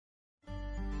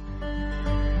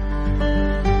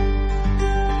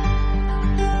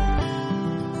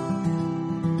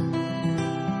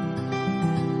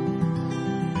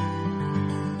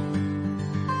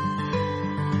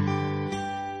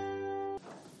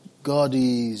God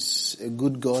is a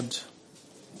good God,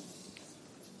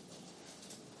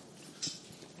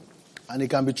 and He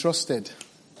can be trusted.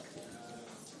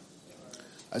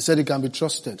 I said He can be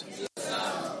trusted.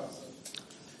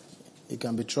 He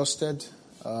can be trusted.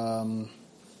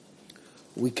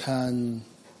 We can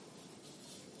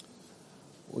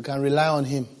rely on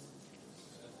Him,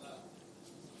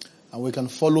 and we can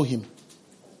follow Him.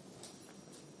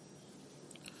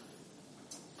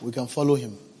 We can follow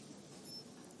Him.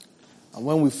 And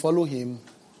when we follow Him,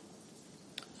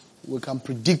 we can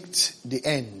predict the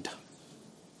end.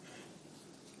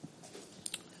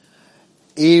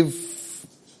 If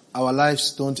our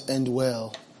lives don't end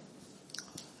well,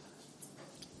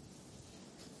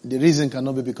 the reason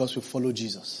cannot be because we follow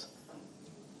Jesus.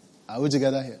 Are we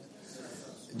together here?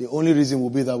 The only reason will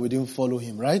be that we didn't follow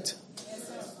Him, right?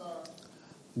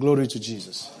 Glory to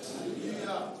Jesus.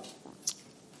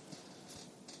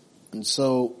 And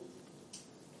so,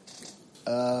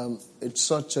 it's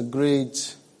such a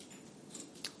great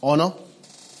honor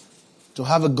to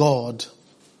have a God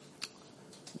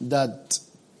that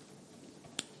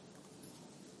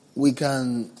we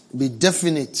can be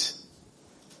definite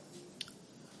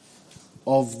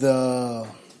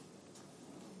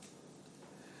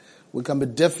we can be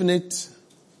definite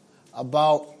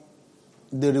about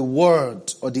the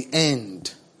reward or the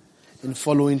end in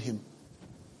following Him.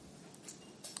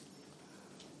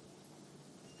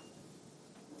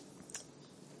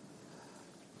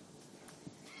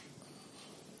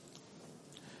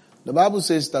 The Bible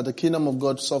says that the kingdom of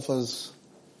God suffers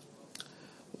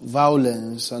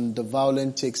violence, and the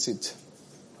violent takes it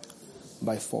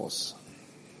by force.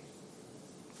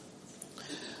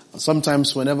 And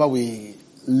sometimes whenever we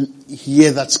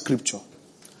hear that scripture,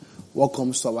 what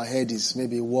comes to our head is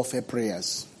maybe warfare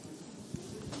prayers.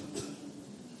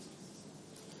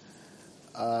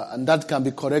 And that can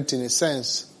be correct in a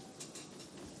sense.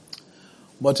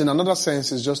 But in another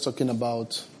sense, it's just talking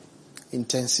about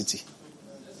intensity.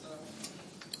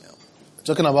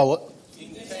 Talking about what?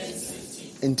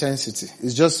 Intensity.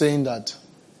 It's just saying that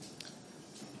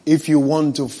if you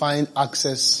want to find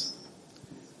access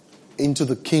into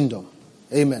the kingdom,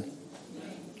 amen,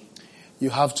 you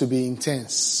have to be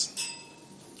intense.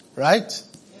 Right?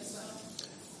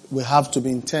 We have to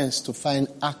be intense to find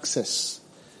access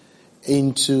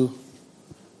into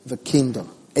the kingdom.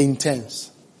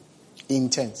 Intense.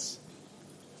 Intense.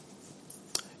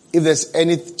 If there's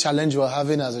any challenge we're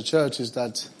having as a church, is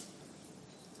that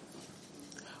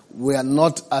we are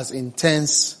not as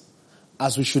intense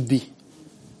as we should be.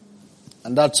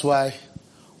 And that's why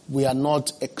we are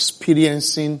not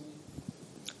experiencing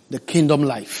the kingdom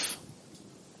life.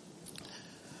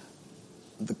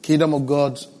 The kingdom of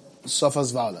God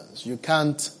suffers violence. You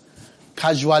can't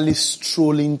casually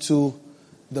stroll into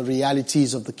the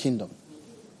realities of the kingdom.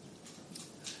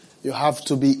 You have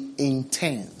to be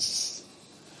intense.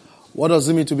 What does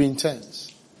it mean to be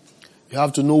intense? You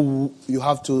have to know,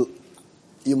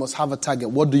 you must have a target.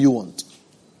 What do you want?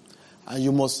 And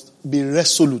you must be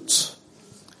resolute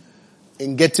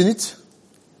in getting it.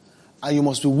 And you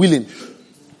must be willing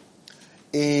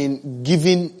in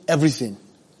giving everything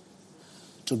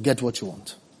to get what you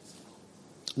want.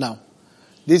 Now,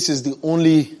 this is the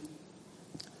only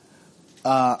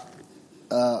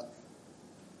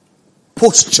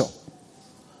posture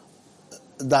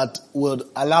that would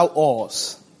allow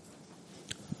us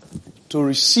to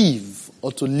receive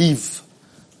or to live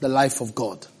the life of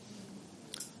God.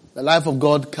 The life of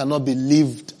God cannot be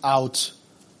lived out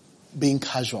being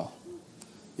casual.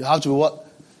 You have to be what?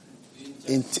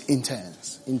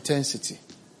 Intense. Intensity.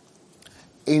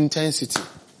 Intensity.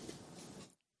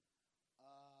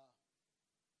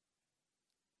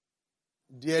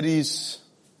 There is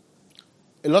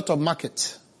a lot of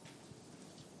market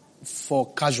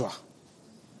for casual.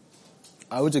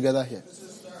 Are we together here?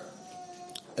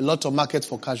 A lot of market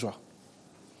for casual.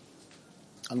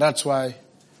 And that's why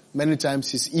many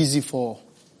times it's easy for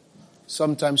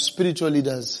sometimes spiritual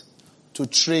leaders to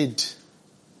trade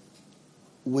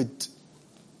with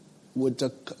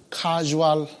a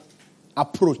casual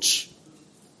approach.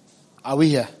 Are we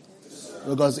here?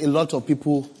 Because a lot of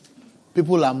people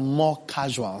are more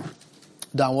casual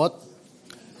than what?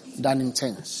 Than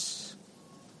intense.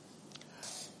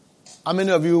 How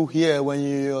many of you here, when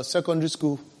you're in secondary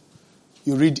school,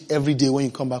 you read every day when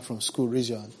you come back from school? Raise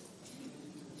your hand.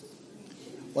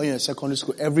 When you're in secondary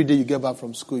school, every day you get back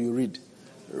from school, you read.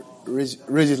 Raise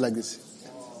it like this.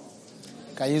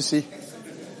 Can you see?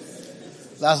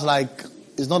 That's like,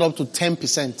 it's not up to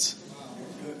 10%.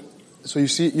 So you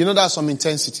see, that's some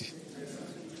intensity.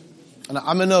 And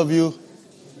how many of you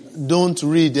don't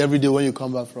read every day when you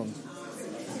come back from?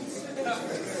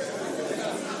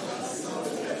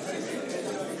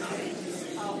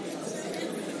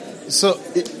 So,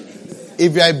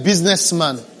 if you're a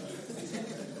businessman,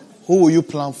 who will you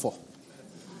plan for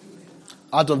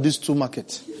out of these two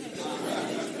markets?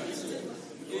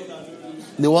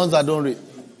 The ones that don't read.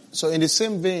 So in the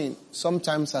same vein,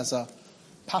 sometimes as a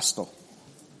pastor,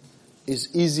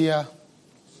 it's easier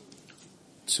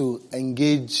to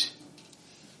engage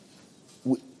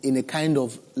in a kind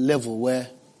of level where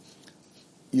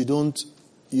you don't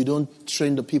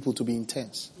train the people to be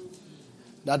intense.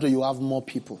 That way you have more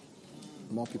people.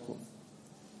 More people.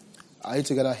 Are you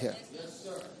together here? Yes,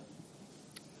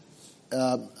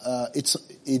 sir.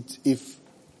 If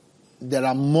there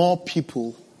are more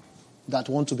people that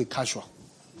want to be casual.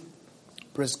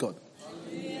 Praise God.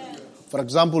 Yeah. For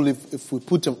example, if we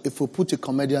put a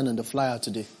comedian in the flyer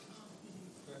today,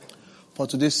 for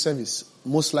today's service,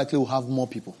 most likely we'll have more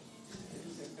people.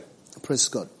 Praise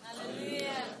God.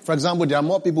 Hallelujah. For example, there are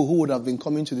more people who would have been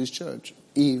coming to this church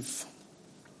if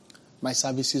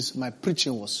my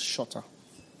preaching was shorter.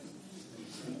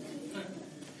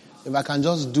 If I can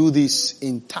just do this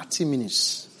in 30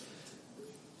 minutes,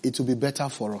 it will be better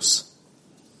for us.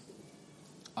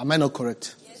 Am I not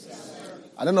correct? Yes, sir.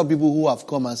 I don't know people who have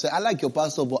come and said, I like your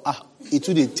pastor, but it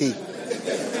would take.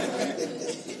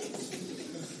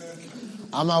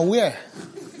 I'm aware.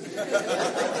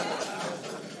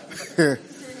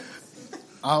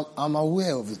 I'm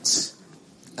aware of it.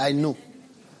 I know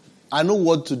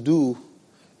what to do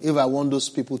if I want those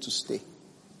people to stay.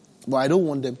 But I don't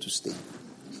want them to stay.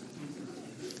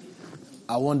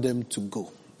 I want them to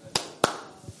go.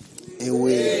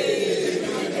 Away.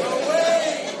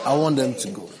 I want them to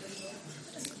go.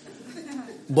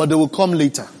 But they will come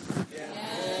later.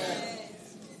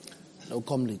 They will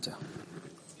come later.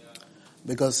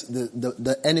 Because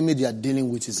the enemy they are dealing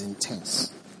with is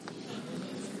intense.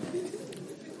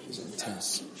 It's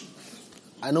intense.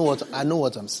 I know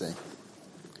what I'm saying.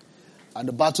 And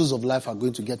the battles of life are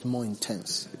going to get more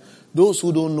intense. Those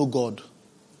who don't know God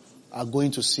are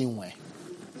going to sin where.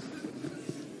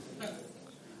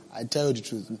 I tell you the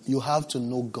truth. You have to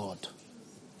know God.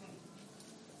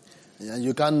 And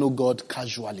you can't know God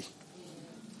casually.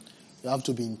 You have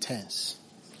to be intense.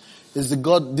 This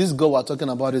God we're talking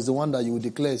about is the one that you will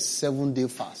declare a 7-day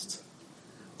fast.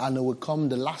 And it will come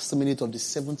the last minute of the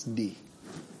 7th day.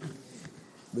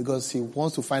 Because he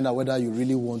wants to find out whether you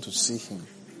really want to see him.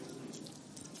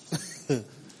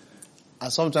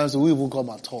 And sometimes we won't come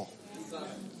at all.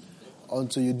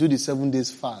 Until you do the 7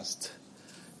 days fast.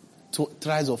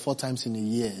 Thrice or 4 times in a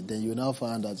year. Then you now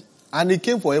find out. And he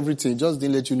came for everything. Just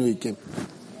didn't let you know he came.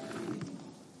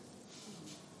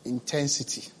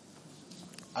 Intensity.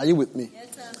 Are you with me?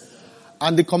 Yes, sir.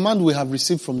 And the command we have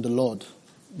received from the Lord,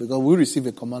 because we receive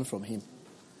a command from him.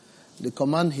 The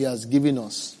command he has given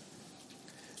us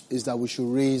is that we should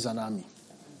raise an army.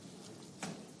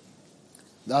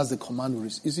 That's the command we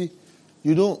receive. You see,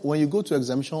 when you go to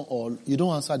examination hall, you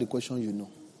don't answer the question you know.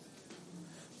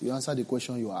 You answer the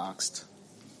question you are asked.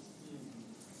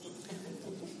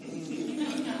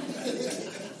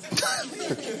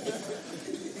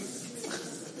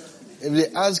 If they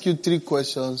ask you 3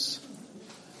 questions,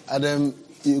 and then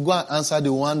you go and answer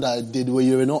the one that where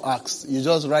you were not asked, you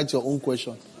just write your own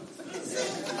question.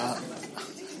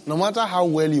 No matter how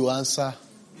well you answer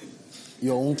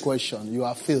your own question, you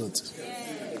are failed.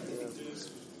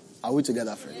 Are we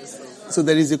together, friends? So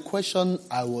there is a question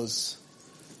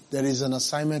there is an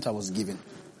assignment I was given.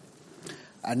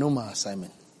 I know my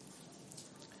assignment.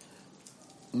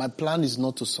 My plan is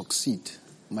not to succeed.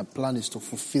 My plan is to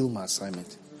fulfill my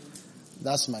assignment.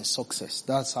 That's my success.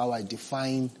 That's how I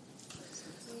define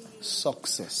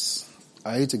success.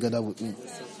 Are you together with me?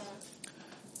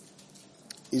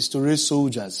 It's to raise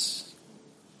soldiers.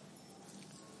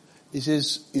 It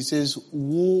says,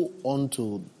 woe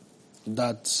unto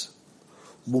that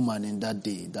woman in that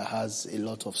day that has a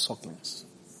lot of sucklings.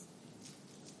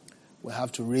 We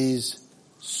have to raise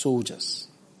soldiers.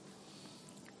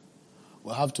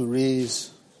 We have to raise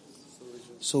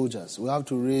soldiers. We have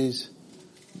to raise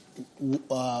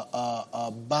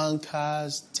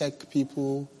bankers, tech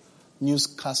people,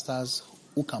 newscasters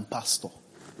who can pastor.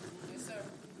 Yes, sir.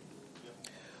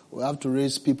 We have to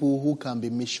raise people who can be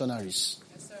missionaries.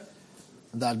 Yes, sir.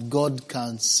 That God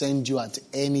can send you at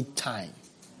any time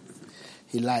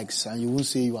he likes, and you won't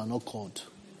say you are not called.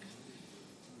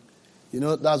 You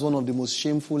know, that's one of the most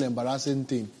shameful, embarrassing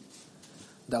things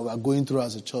that we are going through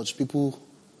as a church. People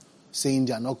saying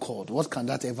they are not called. What can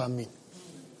that ever mean?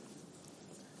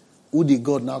 Who did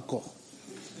God now call?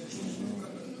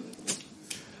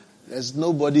 There's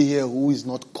nobody here who is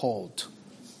not called.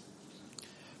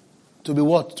 To be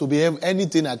what? To be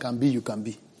anything I can be, you can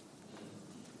be.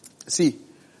 See,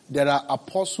 there are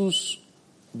apostles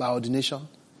by ordination.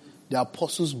 They are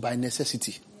apostles by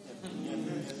necessity.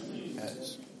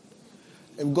 Yes.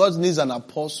 If God needs an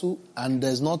apostle and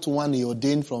there's not one he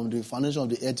ordained from the foundation of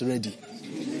the earth ready,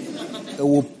 it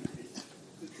will.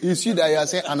 You see that you are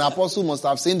saying an apostle must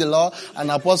have seen the law,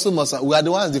 an apostle must have, we are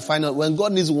the ones defining. When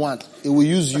God needs one, he will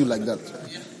use you like that.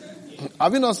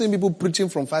 Have you not seen people preaching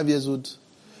from 5 years old,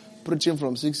 preaching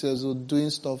from 6 years old, doing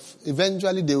stuff?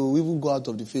 Eventually they will even go out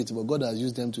of the faith, but God has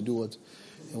used them to do what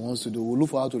he wants to do. We'll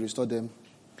look for how to restore them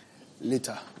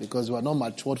later because we are not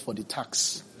matured for the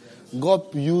task.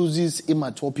 God uses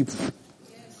immature people.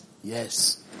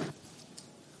 Yes.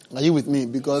 Are you with me?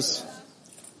 Because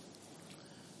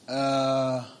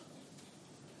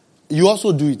you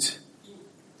also do it.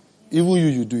 Even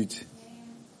you do it.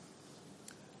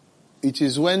 It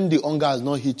is when the hunger has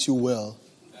not hit you well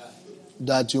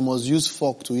that you must use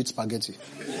fork to eat spaghetti.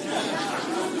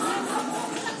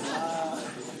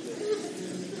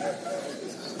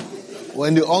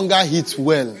 When the hunger hits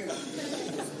well,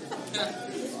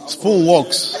 spoon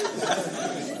works.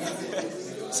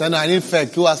 So now I need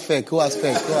fake. Who has fake? Who has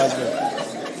fake? Who has fake?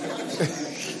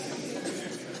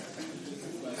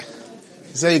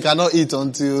 So you cannot eat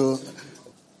until.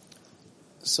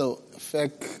 So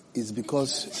fake is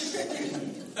because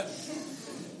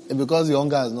the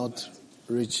hunger is not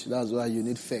rich. That's why you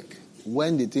need fake.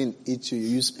 When the thing eats you, you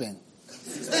use pen.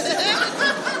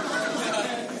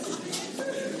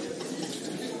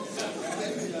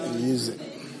 You use it.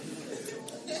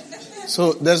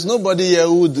 So there's nobody here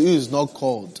who is not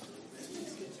called.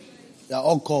 They are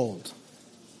all called.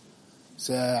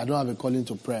 Say, I don't have a calling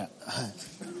to prayer.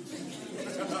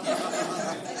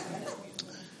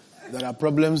 There are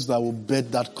problems that will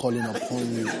bet that calling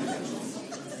upon you.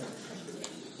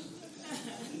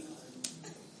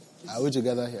 Are we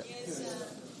together here?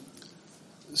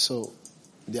 So,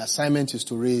 the assignment is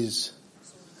to raise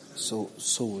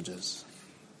soldiers.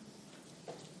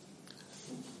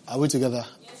 Are we together?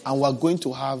 And we're going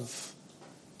to have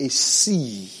a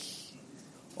sea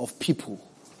of people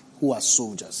who are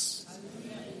soldiers.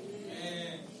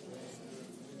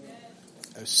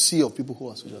 A sea of people who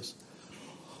are soldiers.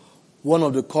 One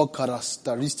of the core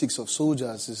characteristics of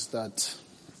soldiers is that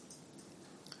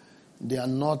they are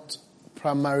not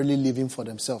primarily living for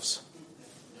themselves.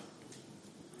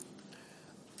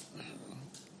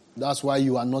 That's why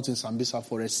you are not in Sambisa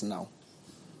Forest now.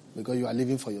 Because you are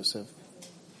living for yourself.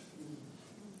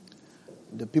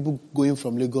 The people going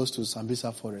from Lagos to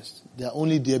Sambisa Forest, they are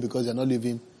only there because they are not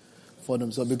living for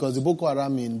themselves. Because the Boko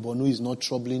Haram in Borno is not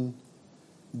troubling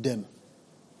them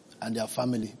and their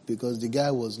family, because the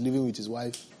guy was living with his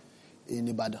wife in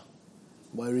Ibadan.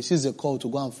 But he receives a call to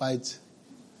go and fight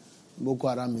Boko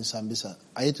Haram in Sambisa.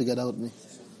 Are you together with me?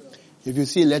 If you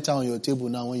see a letter on your table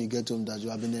now when you get home that you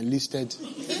have been enlisted to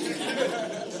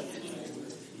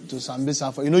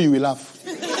Sambisa, you know you will laugh.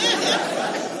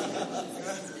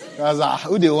 Because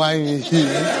who they want me?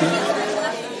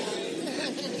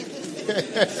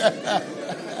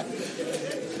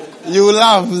 You will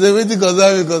laugh. They waiting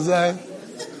because I.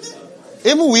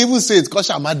 Even we even say it,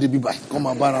 because I'm at the Bible. Come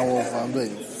on,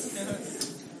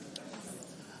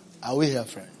 are we here,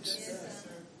 friends?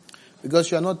 Because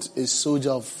you are not a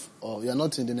soldier or you are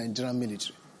not in the Nigerian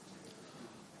military.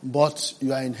 But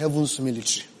you are in heaven's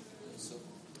military.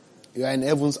 You are in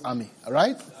heaven's army.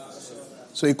 Alright?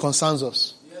 So it concerns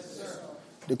us.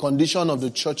 The condition of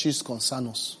the churches concern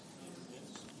us.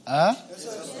 Huh?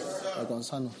 It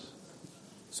concerns us.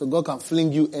 So God can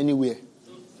fling you anywhere.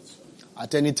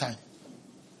 At any time.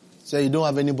 Say you don't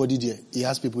have anybody there. He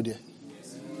has people there.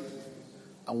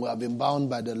 And we have been bound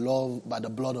by the love, by the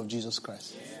blood of Jesus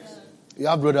Christ. You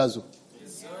have brothers who?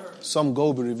 Some God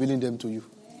will be revealing them to you.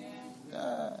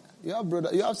 Yeah. You have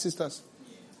brothers, you have sisters.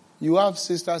 You have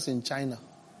sisters in China.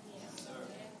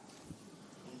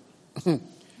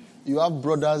 You have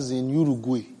brothers in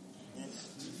Uruguay.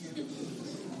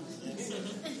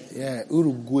 Yeah,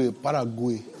 Uruguay,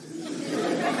 Paraguay.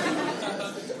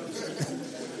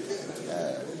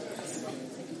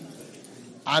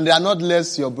 And they are not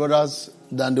less your brothers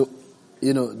than the,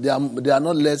 they are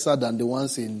not lesser than the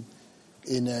ones in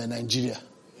Nigeria.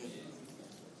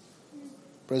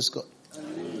 Praise God.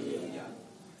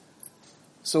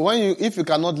 So if you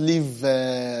cannot live,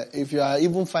 if you are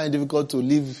even find it difficult to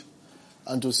live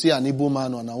and to see an Igbo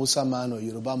man or an Hausa man or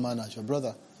Yoruba man as your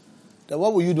brother, then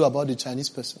what will you do about the Chinese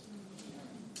person?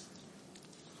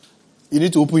 You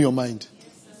need to open your mind.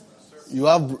 You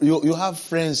have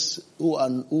friends who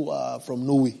are from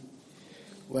Norway.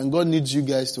 When God needs you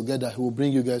guys together, He will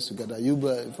bring you guys together. You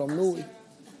from Norway.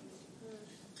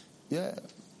 Yeah.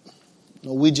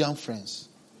 Norwegian friends.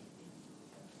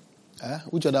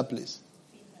 Which other place?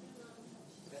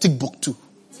 Timbuktu.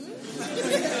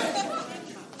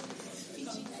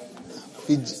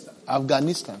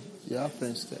 Afghanistan. You have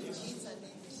friends there.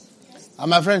 Are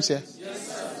my friends here? Yes,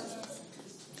 sir.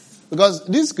 Because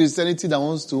this Christianity that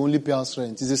wants to only pay house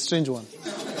rent is a strange one.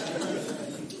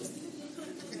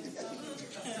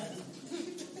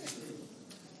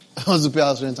 Wants to pay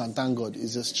house rent and thank God.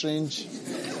 It's a strange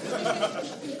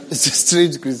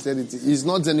Christianity. It's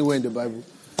not anywhere in the Bible.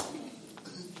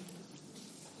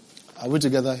 Are we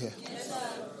together here? Yes, sir.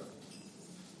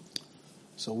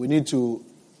 So we need to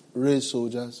raise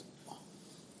soldiers.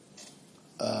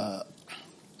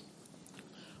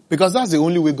 Because that's the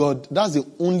only way that's the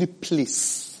only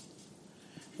place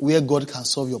where God can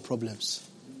solve your problems.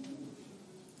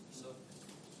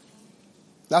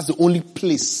 That's the only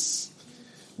place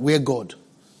where God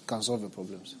can solve your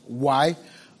problems. Why?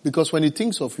 Because when he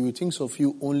thinks of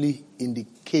you only in the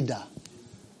cadre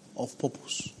of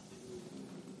purpose.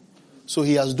 So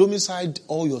he has domiciled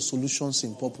all your solutions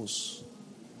in purpose.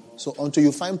 So until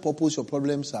you find purpose, your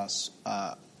problems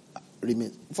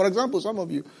remain. For example, some of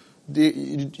you,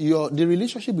 the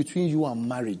relationship between you and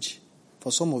marriage,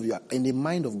 for some of you, in the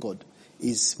mind of God,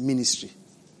 is ministry.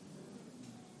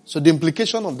 So the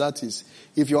implication of that is,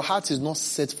 if your heart is not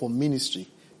set for ministry,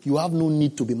 you have no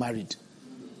need to be married.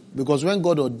 Because when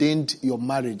God ordained your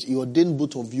marriage, he ordained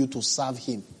both of you to serve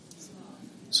him.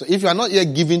 So if you are not yet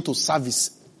given to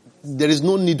service, there is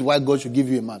no need why God should give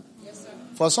you a man. Yes,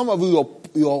 for some of you,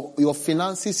 your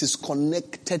finances is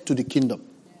connected to the kingdom.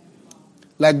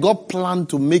 Like God planned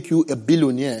to make you a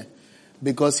billionaire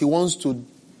because he wants to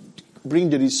bring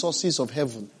the resources of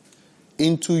heaven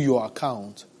into your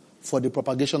account for the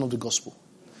propagation of the gospel.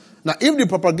 Now, if the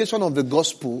propagation of the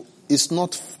gospel is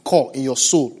not core in your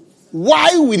soul, why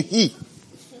will he?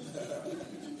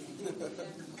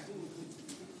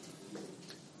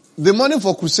 The money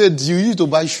for crusade, you use to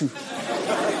buy shoe.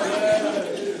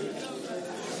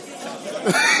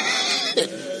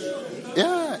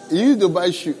 Yeah, you use to buy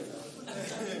shoe.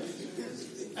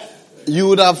 You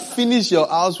would have finished your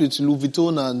house with Louis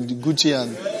Vuitton and Gucci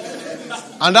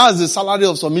and that's the salary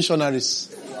of some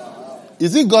missionaries. You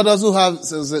think God doesn't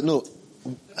have, no,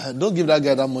 don't give that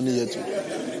guy that money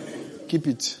yet. Keep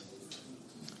it.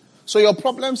 So your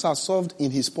problems are solved in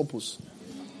his purpose.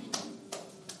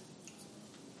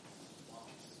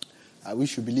 I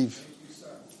wish you believe.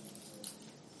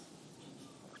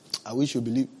 I wish you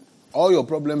believe. All your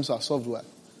problems are solved well.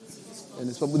 And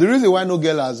the reason why no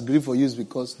girl has grieved for you is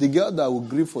because the girl that will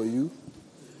grieve for you,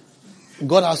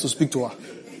 God has to speak to her.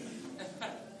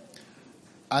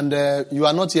 And you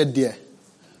are not yet there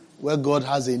where God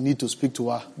has a need to speak to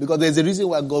her. Because there's a reason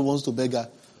why God wants to beg her.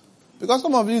 Because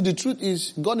some of you, the truth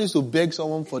is, God needs to beg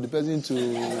someone for the person to...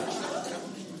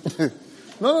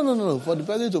 No. For the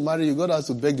person to marry you, God has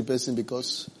to beg the person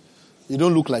because you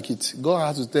don't look like it. God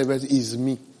has to tell the person, it's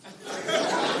me.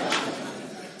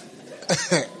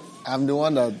 I'm the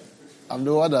one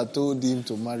that told him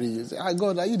to marry you. Say,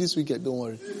 God, are you this wicked? Don't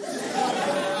worry.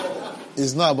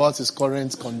 It's not about his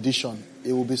current condition.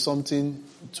 It will be something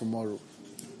tomorrow.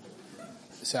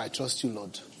 Say, I trust you,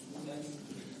 Lord.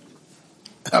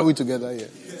 Are we together here?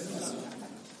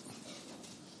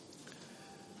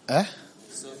 Eh?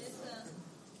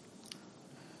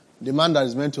 The man that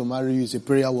is meant to marry you is a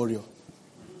prayer warrior.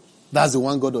 That's the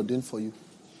one God ordained for you.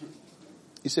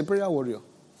 He's a prayer warrior.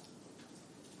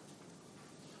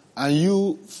 And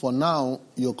you, for now,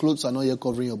 your clothes are not yet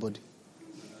covering your body.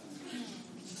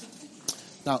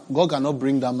 Now, God cannot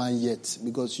bring that man yet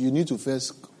because you need to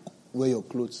first wear your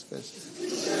clothes first.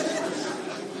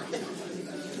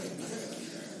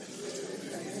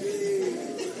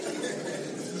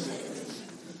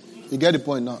 You get the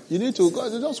point now? You need to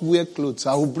just wear clothes.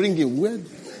 I will bring him.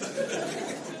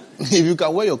 If you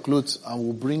can wear your clothes, I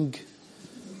will bring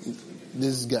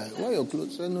this guy. Wear your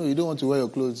clothes. No, you don't want to wear your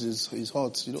clothes. It's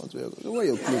hot. You don't want to wear your clothes. Wear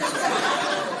your clothes.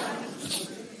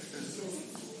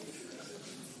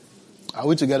 Are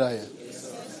we together here?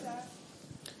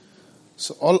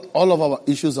 So all of our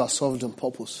issues are solved in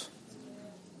purpose.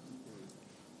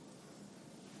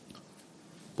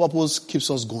 Purpose keeps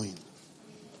us going.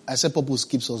 I said purpose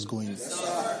keeps us going.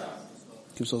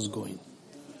 Keeps us going.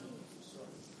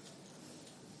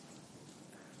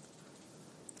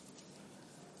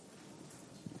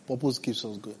 Purpose keeps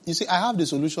us going. You see, I have the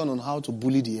solution on how to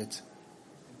bully the earth.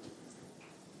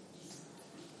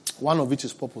 One of which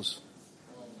is purpose.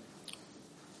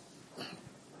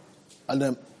 And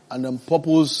then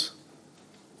purpose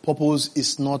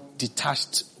is not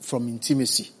detached from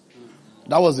intimacy.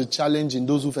 That was the challenge in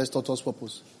those who first taught us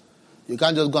purpose. You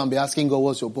can't just go and be asking God,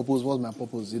 what's your purpose? What's my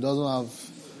purpose? He doesn't have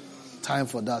time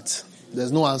for that.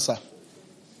 There's no answer.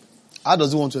 How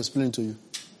does he want to explain it to you?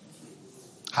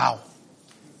 How?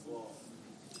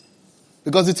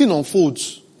 Because the thing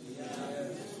unfolds.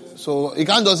 So you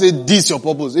can't just say this your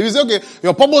purpose. If you say, okay,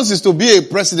 your purpose is to be a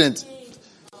president.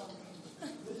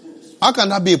 How can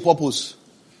that be a purpose?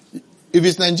 If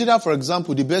it's Nigeria, for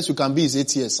example, the best you can be is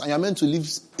 8 years. And you're meant to live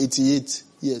 88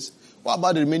 years. What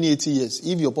about the remaining 80 years?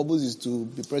 If your purpose is to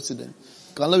be president,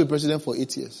 you cannot be president for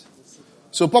 8 years.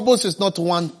 So purpose is not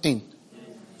one thing.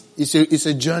 It's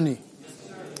a journey.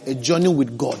 A journey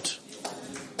with God.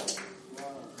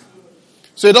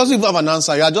 So he doesn't even have an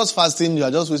answer. You are just fasting. You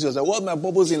are just wasting yourself. What's my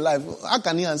purpose in life? How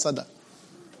can he answer that?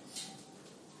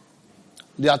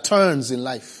 There are turns in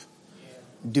life.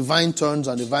 Divine turns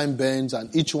and divine bends,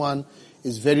 and each one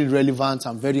is very relevant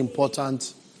and very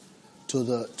important to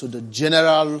the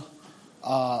general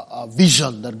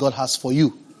vision that God has for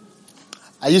you.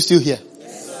 Are you still here?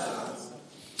 Yes, sir.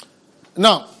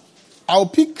 Now, I'll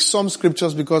pick some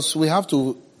scriptures because we have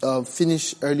to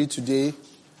finish early today.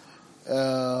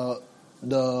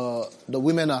 The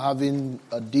women are having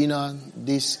a dinner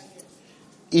this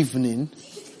evening.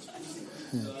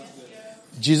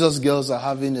 Jesus girls are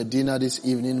having a dinner this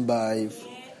evening by,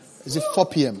 is it 4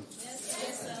 p.m.?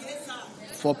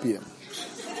 4 p.m.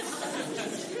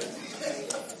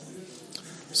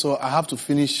 So I have to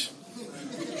finish.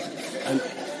 And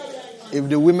if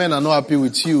the women are not happy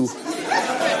with you,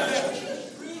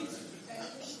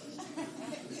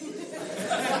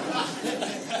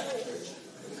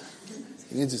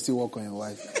 you need to still work on your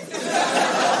wife.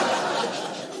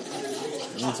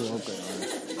 You need to work on your wife.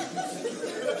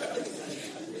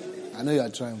 I know you are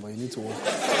trying, but you need to work.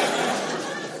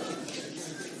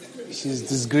 She's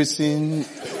disgracing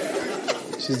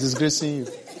you.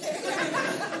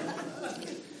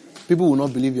 People will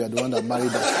not believe you are the one that married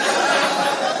her.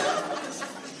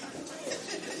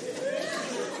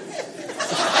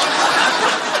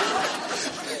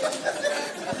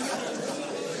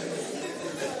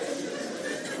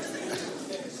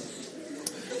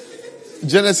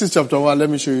 Genesis chapter 1, let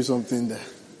me show you something there.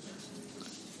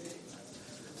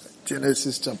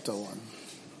 Genesis chapter 1.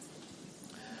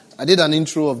 I did an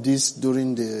intro of this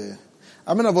during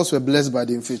how many of us were blessed by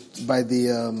the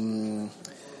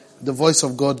Voice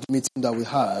of God meeting that we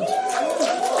had?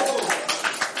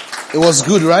 It was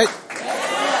good, right?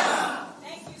 Yeah.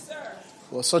 Thank you, sir.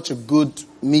 It was such a good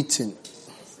meeting.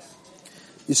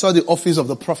 You saw the office of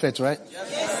the prophet, right?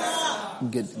 Yes.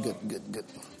 Good.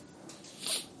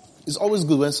 It's always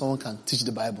good when someone can teach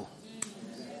the Bible.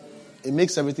 It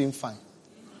makes everything fine.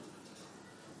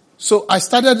 So I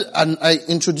started and I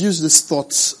introduced these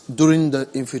thoughts during the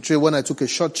infiltrate when I took a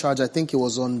short charge. I think it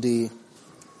was on the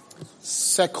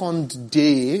second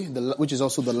day, which is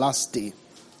also the last day.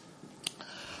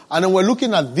 And then we're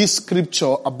looking at this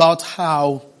scripture about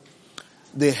how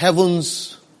the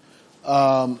heavens,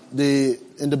 in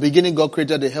the beginning God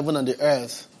created the heaven and the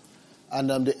earth. And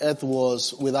the earth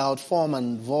was without form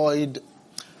and void,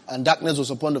 and darkness was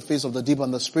upon the face of the deep,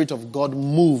 and the Spirit of God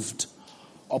moved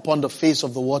upon the face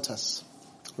of the waters.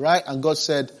 Right? And God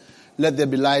said, let there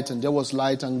be light, and there was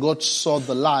light, and God saw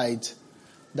the light,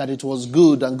 that it was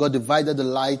good, and God divided the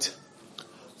light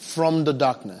from the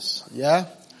darkness. Yeah?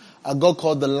 And God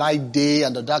called the light day,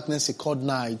 and the darkness He called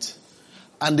night.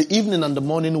 And the evening and the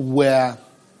morning were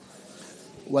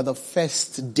the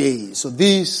first day. So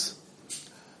this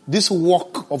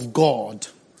work of God,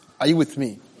 are you with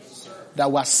me? Yes,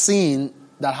 that we're seeing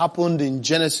that happened in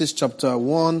Genesis chapter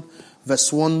 1,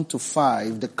 verse 1 to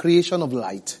 5, the creation of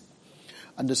light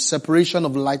and the separation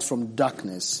of light from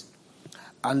darkness,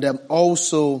 and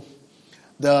also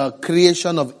the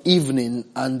creation of evening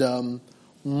and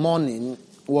morning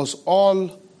was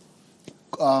all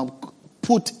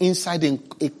put inside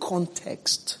a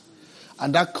context,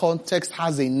 and that context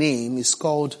has a name. It's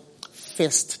called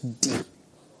first day.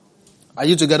 Are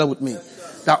you together with me?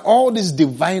 That all this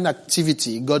divine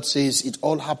activity, God says it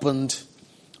all happened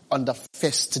on the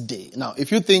first day. Now,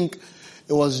 if you think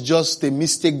it was just a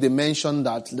mistake they mentioned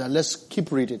that let's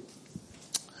keep reading.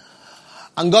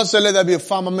 And God said, let there be a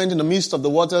firmament in the midst of the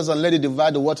waters, and let it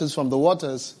divide the waters from the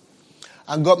waters.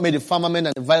 And God made a firmament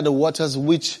and divided the waters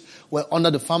which were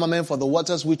under the firmament for the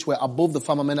waters which were above the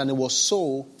firmament, and it was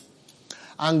so.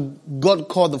 And God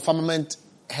called the firmament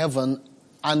heaven,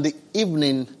 and the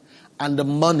evening and the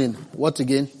morning, what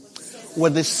again?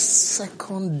 Were the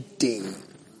second day.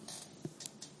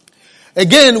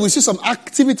 Again, we see some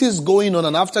activities going on,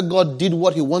 and after God did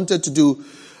what He wanted to do,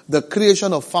 the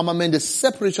creation of firmament, the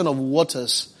separation of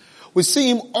waters, we see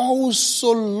Him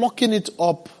also locking it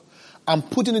up and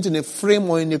putting it in a frame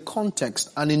or in a context,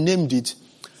 and He named it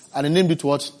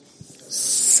what?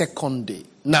 Second day.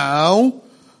 Now,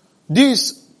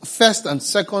 this first and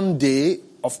second day,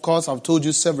 of course, I've told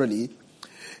you severally,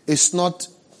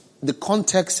 the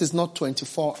context is not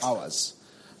 24 hours.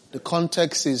 The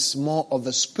context is more of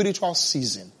a spiritual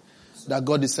season that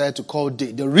God decided to call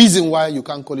day. The reason why you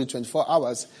can't call it 24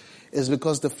 hours is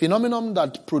because the phenomenon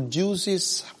that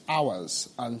produces hours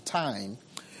and time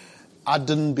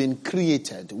hadn't been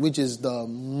created, which is the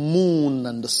moon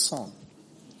and the sun,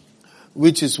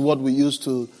 which is what we use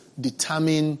to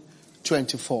determine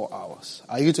 24 hours.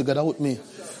 Are you together with me?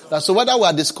 So whether we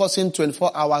are discussing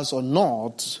 24 hours or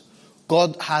not,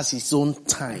 God has his own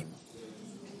time.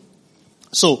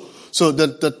 So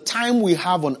the time we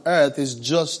have on earth is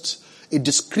just a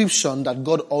description that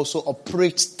God also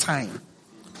operates time.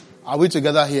 Are we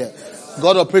together here?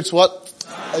 God operates what?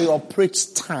 He operates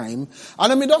time.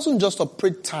 And he doesn't just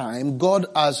operate time. God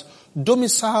has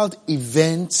domiciled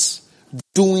events,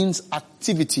 doings,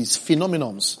 activities,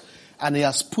 phenomenons. And he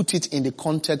has put it in the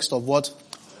context of what?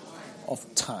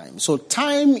 Of time. So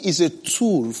time is a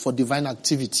tool for divine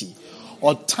activity.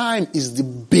 Or time is the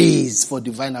base for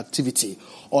divine activity.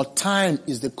 Or time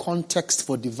is the context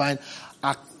for divine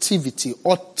activity.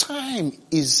 Or time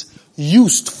is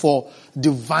used for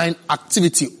divine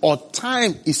activity. Or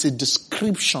time is a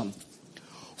description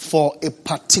for a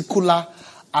particular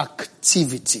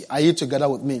activity. Are you together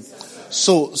with me?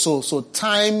 So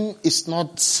time is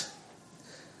not,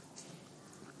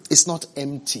 it's not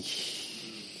empty.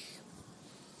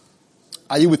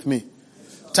 Are you with me?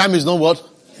 Time is not what?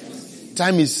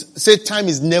 Time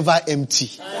is never empty.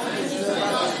 Time is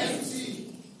never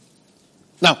empty.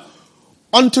 Now,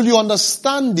 until you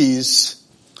understand this,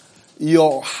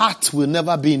 your heart will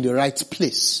never be in the right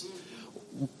place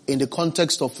in the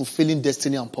context of fulfilling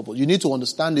destiny and purpose. You need to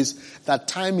understand this, that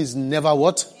time is never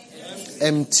what?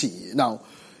 Empty. Now,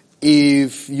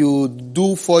 if you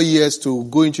do 4 years to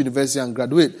go into university and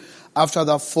graduate, after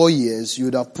that 4 years, you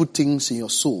would have put things in your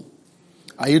soul.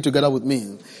 Are you together with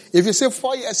me? If you say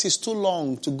 4 years is too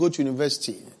long to go to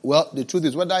university, well, the truth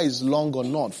is, whether it's long or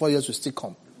not, 4 years will still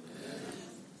come.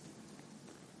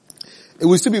 It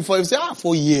will still be 4 years. You say,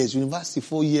 4 years, university,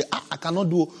 4 years, I cannot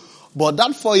do. But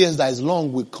that 4 years that is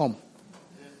long will come.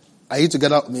 Are you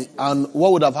together with me? And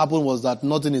what would have happened was that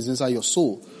nothing is inside your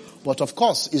soul. But of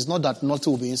course, it's not that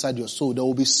nothing will be inside your soul. There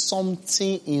will be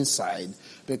something inside,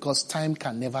 because time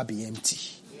can never be empty.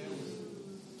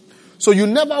 So you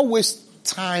never waste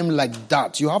time like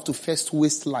that. You have to first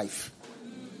waste life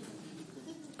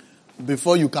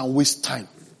before you can waste time.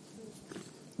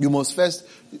 You must first,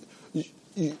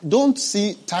 you don't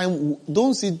see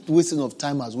wasting of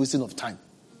time as wasting of time.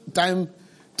 Time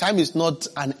is not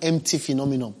an empty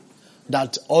phenomenon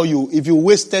that if you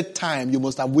wasted time, you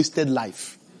must have wasted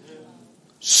life.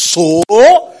 So,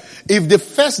 if the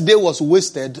first day was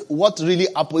wasted, what really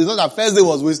happened? It's not that first day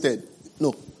was wasted.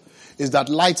 No. It's that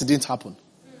light didn't happen.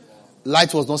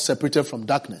 Light was not separated from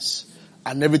darkness.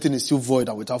 And everything is still void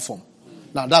and without form.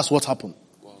 Now that's what happened.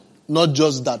 Not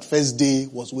just that first day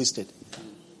was wasted.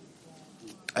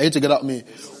 Are you together with me?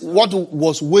 What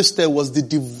was wasted was the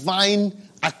divine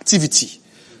activity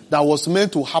that was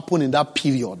meant to happen in that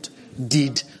period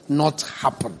did not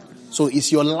happen. So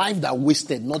it's your life that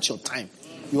wasted, not your time.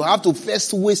 You have to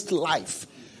first waste life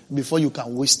before you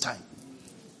can waste time.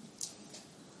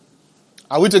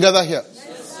 Are we together here?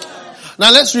 Yes, sir.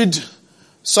 Now let's read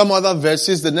some other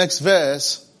verses. The next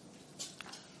verse.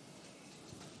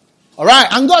 Alright,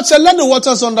 and God said, let the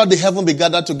waters under the heaven be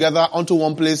gathered together unto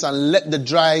one place, and let the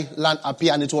dry land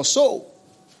appear, and it was so.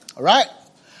 Alright?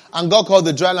 And God called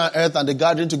the dry land earth, and the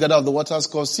gathering together of the waters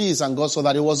called seas, and God saw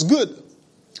that it was good.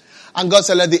 And God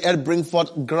said, let the earth bring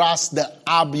forth grass, the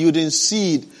herb yielding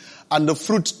seed, and the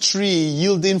fruit tree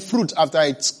yielding fruit after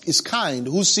its kind,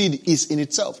 whose seed is in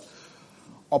itself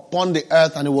upon the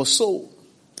earth, and it was so.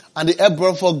 And the earth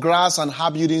brought forth grass and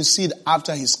herb yielding seed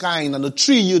after his kind, and the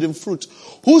tree yielding fruit,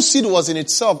 whose seed was in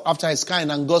itself after his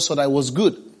kind, and God saw that it was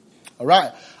good.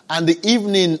 Alright. And the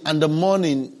evening and the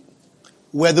morning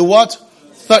were the what?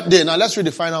 Third day. Now let's read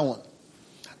the final one.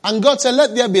 And God said,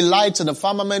 let there be lights in the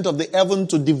firmament of the heaven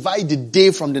to divide the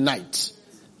day from the night.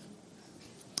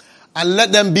 And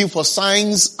let them be for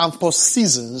signs and for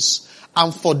seasons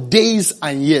and for days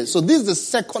and years. So this is the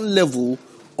second level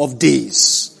of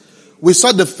days. We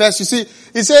saw the first, you see,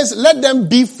 it says, let them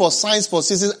be for signs, for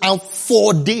seasons and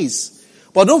for days.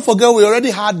 But don't forget, we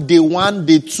already had day 1,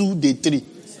 day 2, day 3.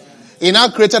 He now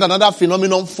created another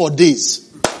phenomenon for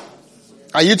days.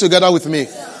 Are you together with me?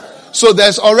 So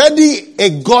there's already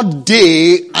a God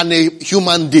day and a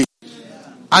human day.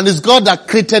 And it's God that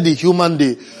created the human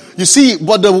day. You see,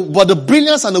 but the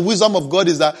brilliance and the wisdom of God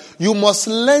is that you must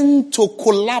learn to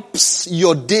collapse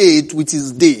your day with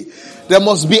his day. There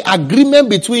must be agreement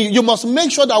between you. You must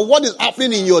make sure that what is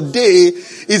happening in your day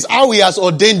is how he has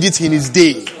ordained it in his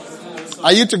day.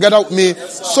 Are you together with me?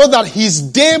 So that his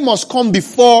day must come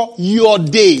before your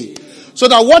day. So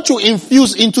that what you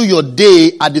infuse into your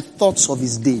day are the thoughts of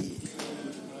his day.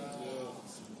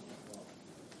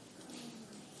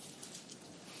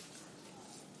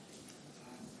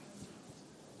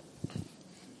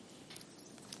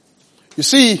 You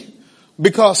see,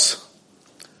 because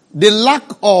the lack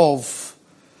of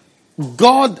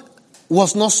God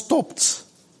was not stopped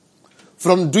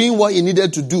from doing what he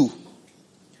needed to do.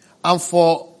 And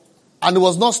it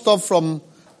was not stopped from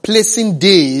placing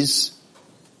days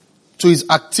to his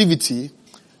activity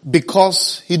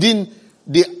because he didn't,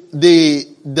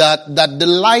 that the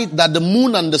light, that the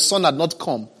moon and the sun had not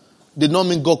come did not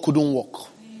mean God couldn't work.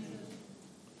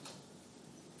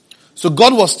 So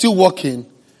God was still working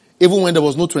even when there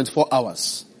was no 24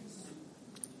 hours.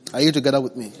 Are you together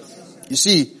with me? You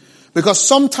see, because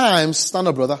sometimes, stand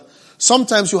up brother,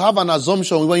 sometimes you have an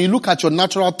assumption when you look at your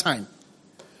natural time.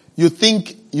 You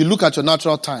think, you look at your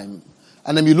natural time,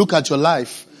 and then you look at your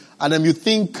life, and then you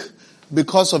think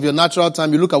because of your natural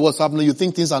time, you look at what's happening, you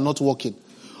think things are not working.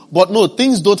 But no,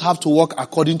 things don't have to work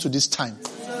according to this time.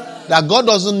 That God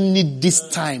doesn't need this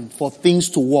time for things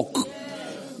to work.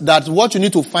 That what you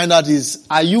need to find out is,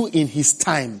 are you in his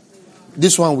time?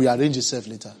 This one will arrange itself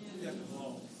later.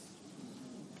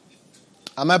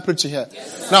 Am I preaching here?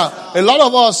 Yes, now, a lot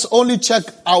of us only check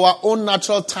our own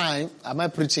natural time. Am I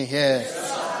preaching here?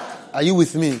 Yes, are you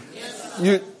with me?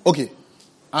 Yes, okay.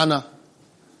 Anna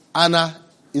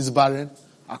is barren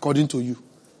according to you.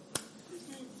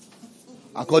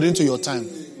 According to your time.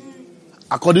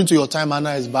 According to your time,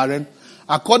 Anna is barren.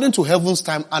 According to heaven's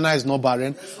time, Anna is not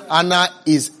barren. Anna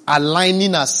is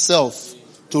aligning herself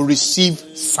to receive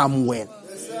Samuel.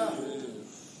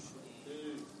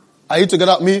 Are you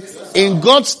together with me? In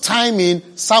God's timing,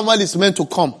 Samuel is meant to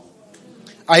come.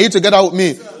 Are you together with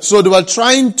me? So they were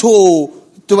trying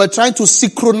to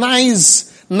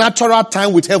synchronize natural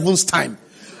time with heaven's time.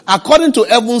 According to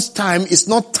heaven's time, it's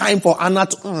not time for Anna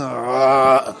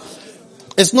to,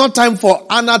 it's not time for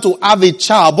Anna to have a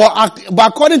child. But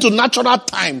according to natural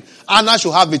time, Anna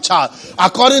should have a child.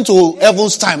 According to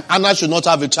heaven's time, Anna should not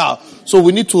have a child. So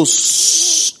we need to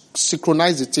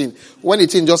synchronize the thing. When the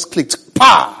thing just clicked,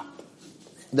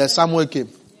 then Samuel came.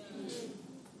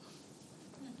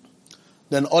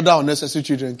 Then other unnecessary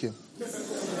children came.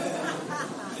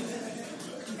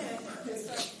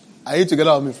 Are you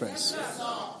together with me, friends?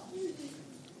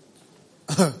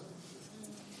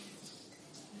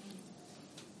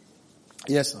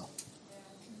 Yes, sir.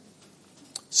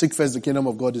 Seek first the kingdom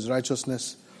of God, his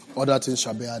righteousness. Other things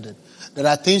shall be added. There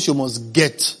are things you must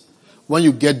get. When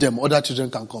you get them, other children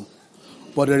can come.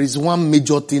 But there is one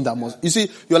major thing that must... You see,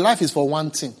 your life is for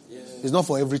one thing. It's not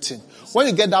for everything. When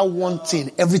you get that one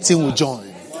thing, everything will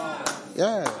join.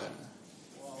 Yeah.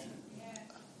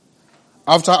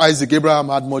 After Isaac, Abraham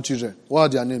had more children. What are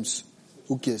their names?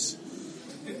 Who cares?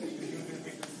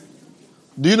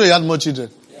 Do you know he had more children?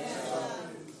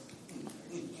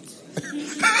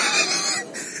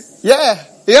 Yeah,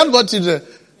 he had more children.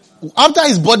 After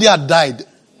his body had died,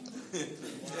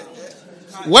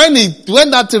 when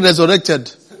that thing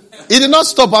resurrected, he did not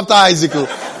stop after Isaac.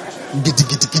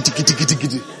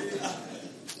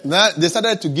 Now they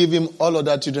started to give him all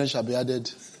other children shall be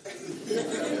added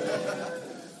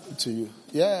to you.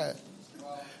 Yeah.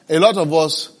 A lot of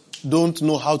us don't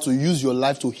know how to use your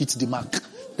life to hit the mark.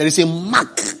 There is a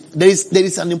mark. There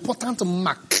is an important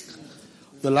mark.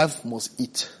 Your life must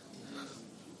hit.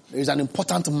 There is an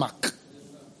important mark.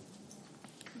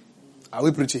 Are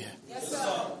we preaching here? Yes,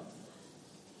 sir.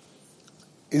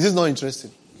 Is this not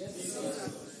interesting? Yes,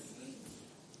 sir.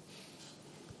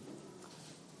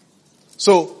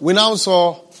 So, we now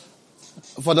saw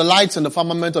for the lights in the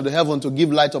firmament of the heaven to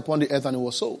give light upon the earth, and it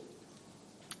was so.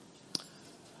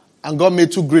 And God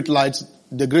made two great lights,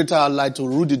 the greater light to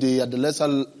rule the day and the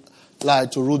lesser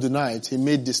light to rule the night. He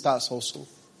made the stars also.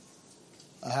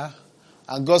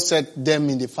 And God set them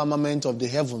in the firmament of the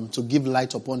heaven to give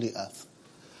light upon the earth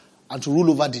and to rule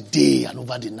over the day and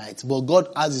over the night. But God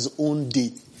has his own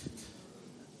day.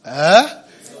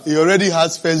 He already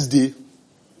has first day,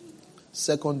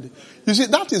 second day. You see,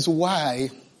 that is why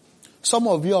some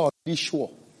of you are already sure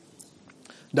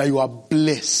that you are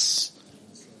blessed.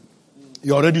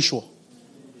 You're already sure.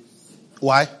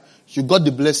 Why? You got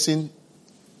the blessing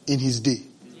in his day.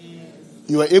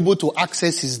 You were able to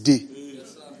access his day.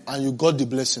 And you got the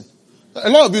blessing. A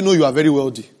lot of you know you are very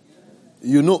wealthy.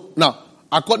 You know. Now,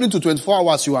 According to 24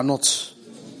 hours, you are not.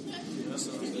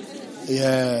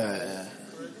 Yeah.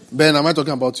 Ben, am I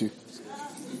talking about you?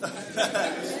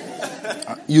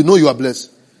 You know you are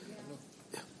blessed.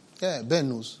 Yeah, Ben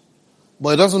knows.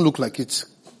 But it doesn't look like it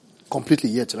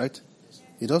completely yet, right?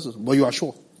 It doesn't. But you are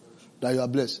sure that you are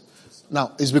blessed.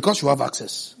 Now, it's because you have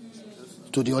access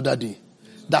to the other day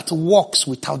that works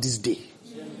without this day.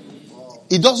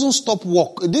 It doesn't stop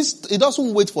work. It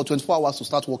doesn't wait for 24 hours to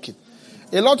start working.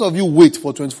 A lot of you wait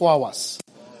for 24 hours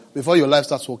before your life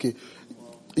starts working.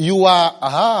 You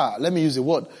are, let me use the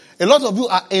word. A lot of you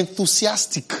are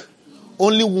enthusiastic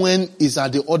only when it's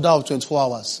at the order of 24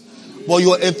 hours. But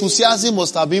your enthusiasm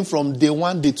must have been from day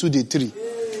 1, day 2, day 3.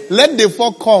 Let day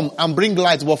 4 come and bring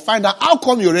light, but find out how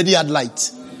come you already had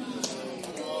light.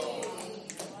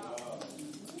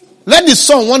 Let the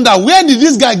sun wonder, where did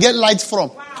this guy get light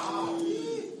from?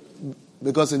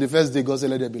 Because in the first day, God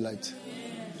said, let there be light.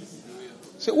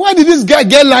 So where did this guy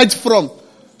get light from?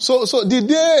 So the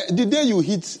day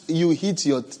you hit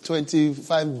your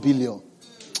 25 billion,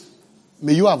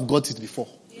 may you have got it before.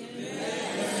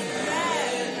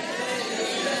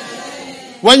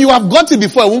 When you have got it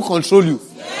before, it won't control you.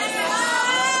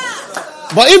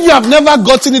 But if you have never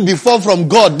gotten it before from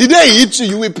God, the day He hits you,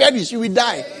 you will perish, you will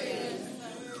die.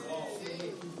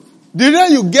 The day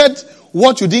you get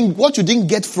what you didn't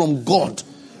get from God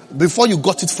before you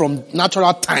got it from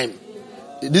natural time,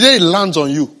 the day it lands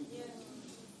on you,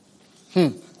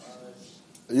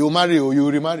 you marry or you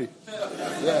remarry.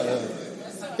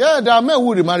 Yeah, there are men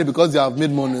who remarry because they have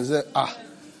made money.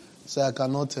 Say I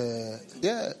cannot.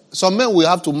 Some men will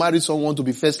have to marry someone to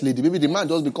be first lady. Maybe the man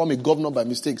just become a governor by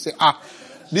mistake. Say,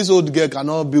 this old girl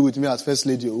cannot be with me as first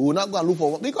lady. We will not go and look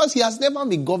for one because he has never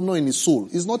been governor in his soul.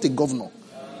 He's not a governor.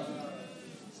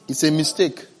 It's a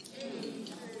mistake.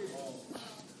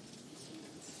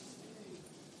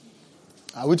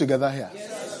 Are we together here?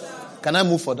 Yes, can I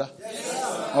move further?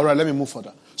 Yes, all right, let me move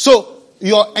further. So,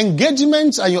 your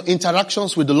engagements and your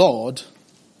interactions with the Lord,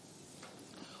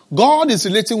 God is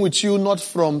relating with you not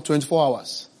from 24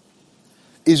 hours.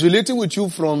 He's relating with you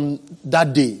from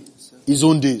that day, His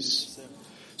own days.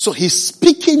 So, He's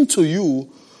speaking to you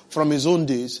from His own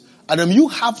days, and then you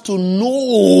have to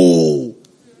know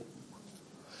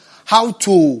how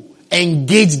to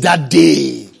engage that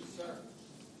day.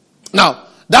 Now,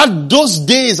 those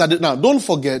days now, don't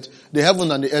forget, the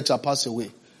heaven and the earth shall pass away.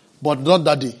 But not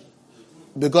that day.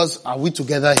 Because are we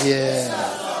together here?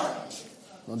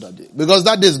 Not that day. Because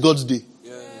that day is God's day.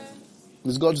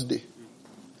 It's God's day.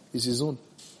 It's His own.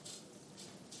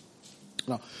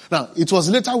 Now, it was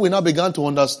later we now began to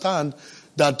understand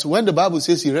that when the Bible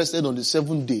says He rested on the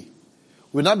 7th day,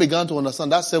 we now began to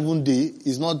understand that 7th day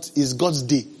is God's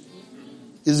day.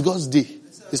 It's God's day.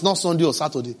 It's not Sunday or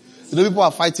Saturday. You know, people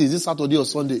are fighting, is it Saturday or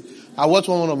Sunday? I watched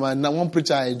one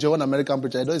preacher I enjoy, one American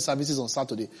preacher. He does his services on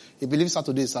Saturday. He believes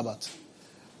Saturday is Sabbath.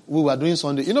 We were doing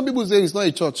Sunday. You know, people say it's not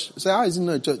a church. Say, how is it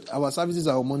not a church? Our services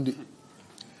are on Monday.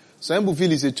 Some people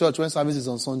feel it's a church when service is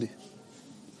on Sunday.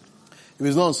 If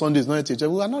it's not on Sunday, it's not a church.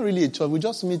 We are not really a church. We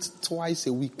just meet twice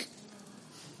a week.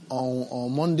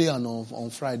 On Monday and on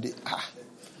Friday.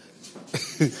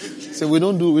 So we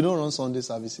don't run Sunday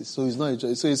services. So it's not a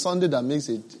church. So it's Sunday that makes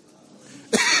it.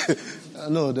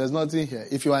 No, there's nothing here.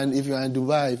 If you are in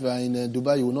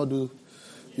Dubai, you will not do.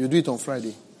 You do it on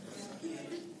Friday,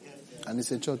 and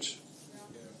it's a church.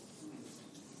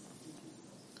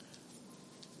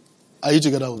 Are you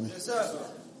together with me? Yes, sir.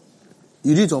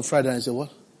 You do it on Friday, and you say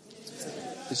what?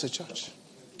 It's a church.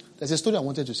 There's a story I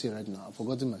wanted to say right now. I've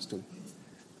forgotten my story.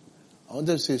 I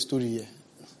wanted to say a story here.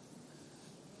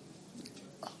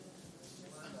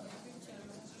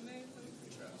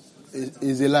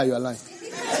 It's a lie, you are lying.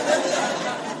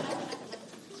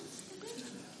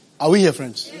 Are we here,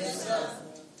 friends? Yes, sir.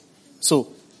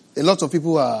 So, a lot of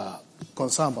people are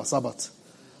concerned about Sabbath.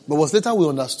 But was later we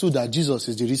understood that Jesus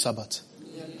is the real Sabbath.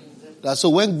 That so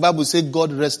when the Bible says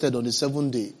God rested on the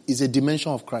 7th day, it's a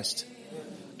dimension of Christ.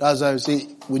 That's why I say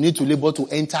we need to labor to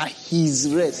enter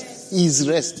His rest. His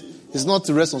rest. It's not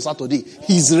to rest on Saturday.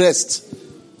 His rest.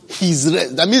 His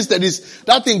rest. That means there is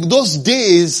that thing, those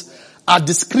days are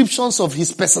descriptions of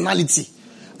His personality.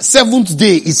 7th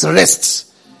day is rest.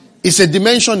 It's a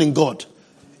dimension in God.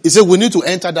 He said we need to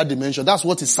enter that dimension. That's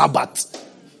what is Sabbath.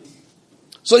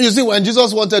 So you see, when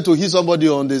Jesus wanted to heal somebody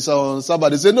on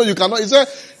Sabbath, he said, no, you cannot. He said,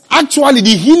 actually,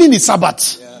 the healing is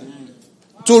Sabbath. Yeah.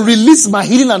 To release my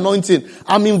healing anointing,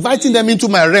 I'm inviting them into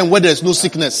my realm where there's no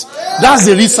sickness. That's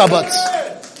the real Sabbath.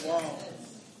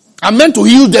 I'm meant to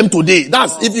heal them today.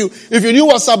 That's if you knew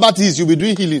what Sabbath is, you'll be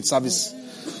doing healing service.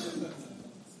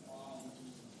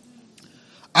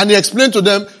 And he explained to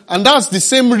them, and that's the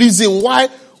same reason why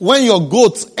when your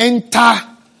goats enter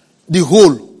the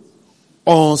hole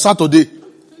on Saturday,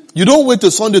 you don't wait till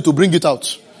Sunday to bring it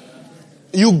out.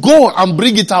 You go and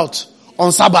bring it out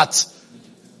on Sabbath.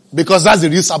 Because that's the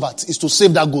real Sabbath, is to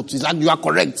save that goat. It's like you are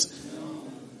correct.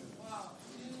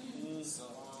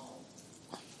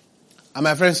 Are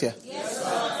my friends here? Yes,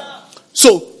 sir.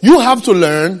 So, you have to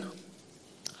learn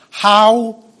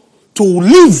how to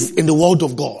live in the Word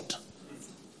of God.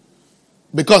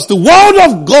 Because the Word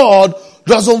of God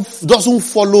doesn't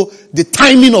follow the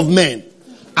timing of men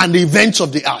and the events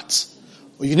of the earth.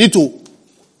 You need to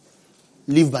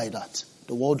live by that.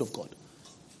 The Word of God.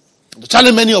 The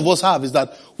challenge many of us have is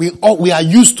that we are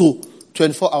used to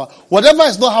 24 hours. Whatever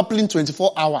is not happening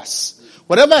 24 hours,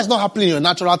 whatever is not happening in your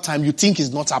natural time, you think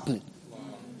is not happening.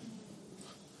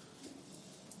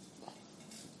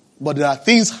 But there are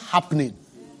things happening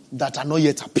that are not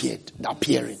yet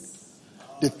appearing.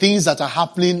 The things that are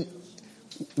happening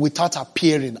without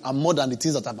appearing are more than the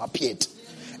things that have appeared.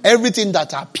 Everything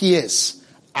that appears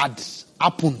had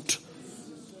happened.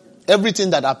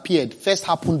 Everything that appeared first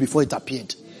happened before it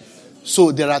appeared.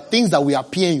 So there are things that will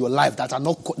appear in your life that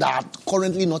are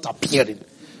currently not appearing.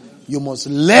 You must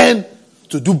learn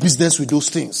to do business with those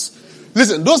things.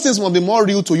 Listen, those things must be more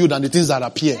real to you than the things that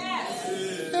appear.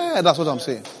 Yeah, that's what I'm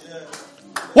saying.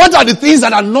 What are the things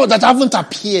that haven't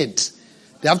appeared?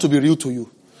 They have to be real to you.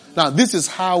 Now, this is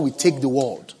how we take the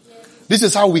world. This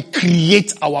is how we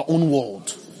create our own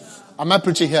world. Am I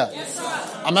preaching here? Yes,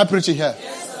 sir. Am I preaching here?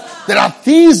 Yes, sir. There are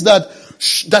things that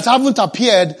haven't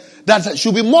appeared that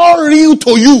should be more real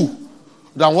to you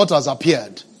than what has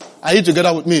appeared. Are you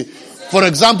together with me? For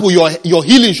example, your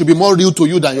healing should be more real to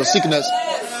you than your sickness.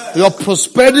 Your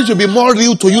prosperity should be more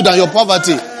real to you than your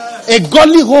poverty. A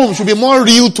godly home should be more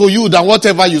real to you than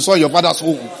whatever you saw in your father's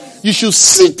home. You should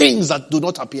see things that do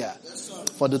not appear.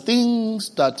 For the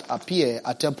things that appear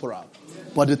are temporal.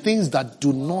 But the things that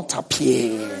do not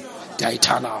appear, they are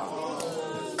eternal.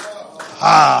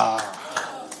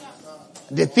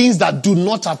 The things that do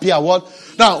not appear, what?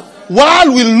 Now,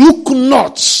 while we look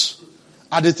not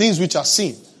at the things which are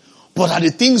seen, but at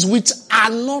the things which are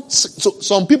not. So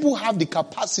some people have the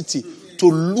capacity to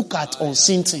look at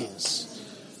unseen things.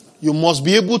 You must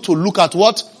be able to look at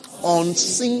what?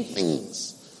 Unseen things.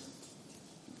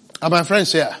 Are my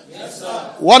friends here? Yes,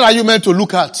 sir. What are you meant to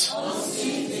look at?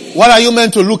 Unseen things. What are you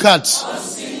meant to look at?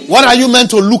 Unseen What are you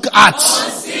meant to look at?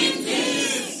 unseen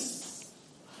things.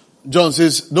 John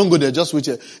says, don't go there, just which.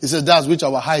 He says, that's which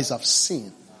our eyes have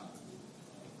seen.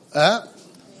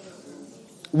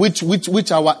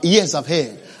 Which our ears have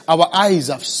heard. Our eyes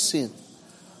have seen.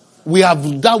 We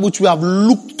have that which we have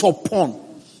looked upon.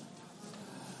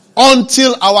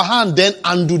 Until our hand then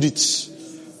undid it.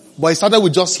 But it started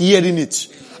with just hearing it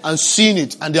and seeing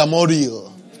it, and they are more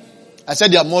real. I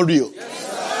said they are more real.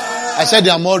 I said they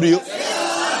are more real.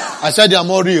 I said they are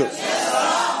more real.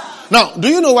 Now, do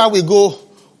you know why we go?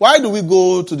 Why do we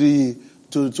go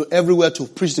to everywhere to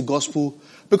preach the gospel?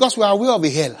 Because we are aware of a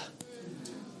hell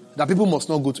that people must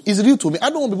not go to. It's real to me. I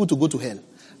don't want people to go to hell.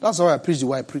 That's why I preach the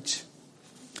way I preach.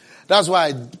 That's why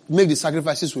I make the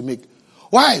sacrifices we make.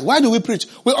 Why? Why do we preach?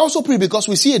 We also preach because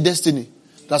we see a destiny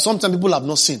that sometimes people have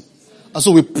not seen. And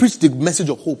so we preach the message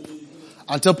of hope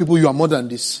and tell people you are more than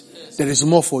this. There is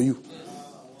more for you.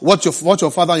 What your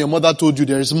father and your mother told you,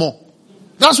 there is more.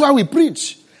 That's why we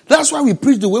preach. That's why we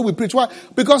preach the way we preach. Why?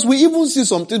 Because we even see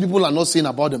something people are not saying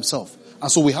about themselves. And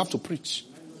so we have to preach.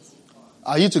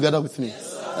 Are you together with me?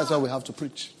 That's why we have to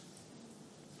preach.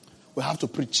 We have to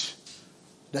preach.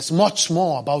 There's much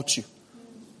more about you.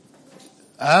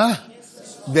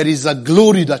 There is a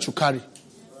glory that you carry.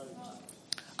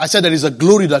 I said there is a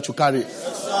glory that you carry.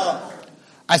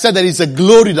 I said there is a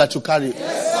glory that you carry.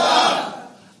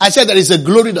 I said there is a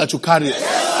glory that you carry.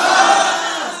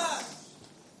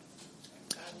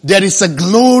 There is a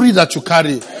glory that you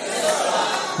carry.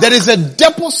 There is a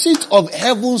deposit of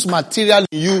heaven's material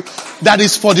in you that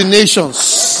is for the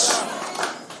nations.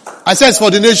 I said it's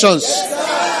for the nations.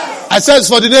 I said it's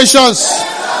for the nations.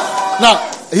 Now,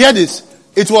 hear this.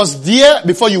 It was there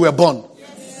before you were born.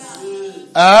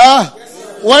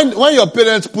 When your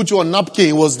parents put you on napkin,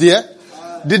 it was there.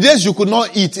 The days you could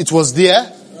not eat, it was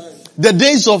there. The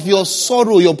days of your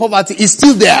sorrow, your poverty is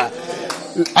still there.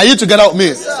 Are you together with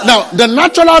me? Now, the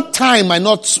natural time might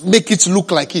not make it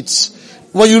look like it.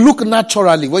 When you look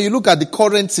naturally, when you look at the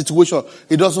current situation,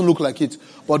 it doesn't look like it.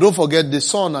 But don't forget, the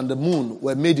sun and the moon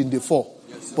were made in day 4.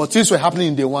 But things were happening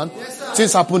in day 1.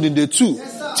 Things happened in day 2.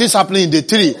 Things happening in day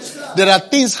 3. There are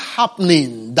things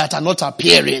happening that are not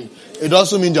appearing. It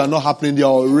doesn't mean they are not happening. They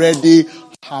are already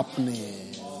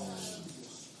happening.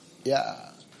 Yeah.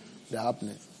 They're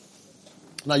happening.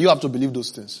 Now you have to believe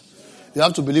those things. You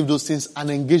have to believe those things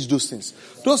and engage those things.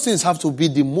 Those things have to be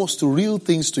the most real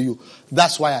things to you.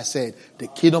 That's why I said the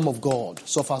kingdom of God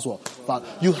suffers what? But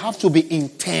you have to be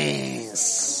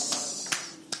intense.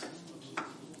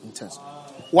 Intense.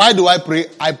 Why do I pray?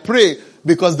 I pray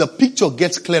because the picture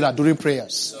gets clearer during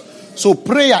prayers. So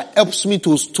prayer helps me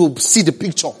to see the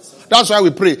picture. That's why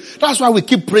we pray. That's why we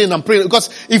keep praying and praying. Because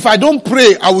if I don't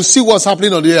pray, I will see what's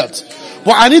happening on the earth.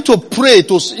 But I need to pray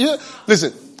to see.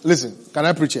 Listen. Can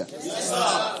I preach here? Yes,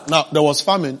 sir. Now, there was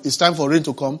famine. It's time for rain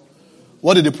to come.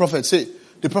 What did the prophet say?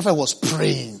 The prophet was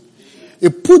praying. He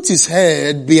put his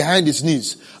head behind his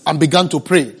knees and began to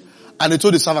pray. And he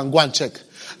told the servant, go and check.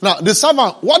 Now,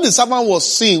 what the servant was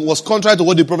seeing was contrary to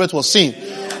what the prophet was seeing.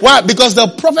 Why? Because the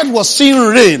prophet was seeing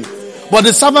rain, but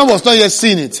the servant was not yet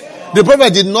seeing it. The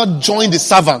prophet did not join the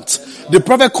servant. The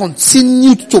prophet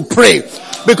continued to pray.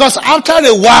 Because after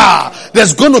a while,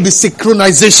 there's going to be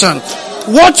synchronization.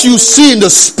 What you see in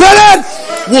the spirit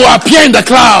will appear in the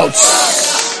clouds.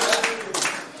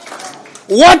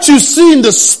 What you see in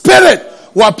the spirit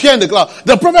will appear in the cloud.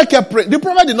 The prophet kept praying. The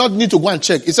prophet did not need to go and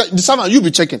check. He said, the servant, you be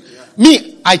checking.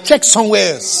 Me, I check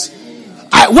somewhere else.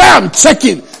 Where I'm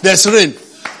checking, there's rain.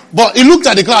 But he looked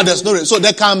at the cloud, there's no rain. So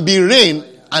there can be rain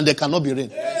and there cannot be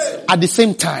rain at the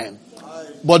same time.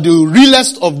 But the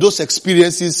realest of those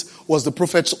experiences was the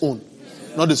prophet's own,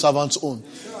 not the servant's own.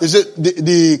 He said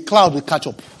the cloud will catch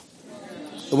up.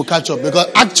 It will catch up because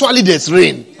actually there's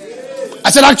rain. I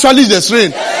said actually there's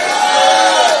rain.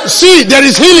 See, there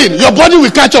is healing. Your body will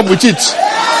catch up with it.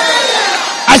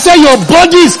 I said your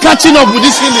body is catching up with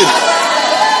this healing.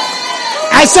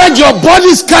 I said your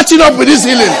body is catching up with this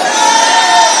healing.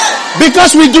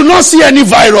 Because we do not see any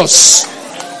virus.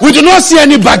 We do not see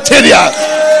any bacteria.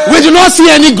 We do not see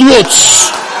any growth.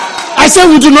 I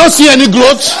said we do not see any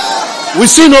growth. We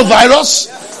see no virus.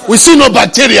 We see no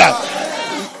bacteria.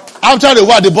 After a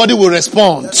while, the body will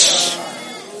respond.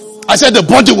 I said the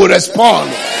body will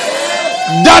respond.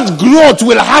 That growth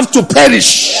will have to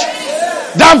perish.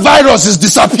 That virus is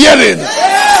disappearing.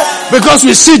 Because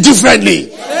we see differently.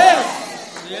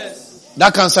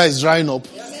 That cancer is drying up.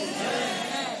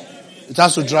 It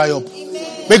has to dry up.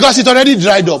 Because it already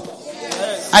dried up.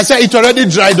 I said it already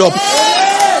dried up.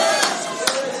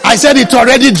 I said it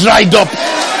already dried up.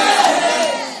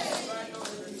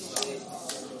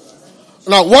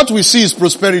 Now what we see is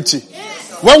prosperity.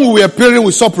 When we were praying,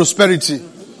 we saw prosperity.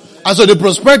 And so the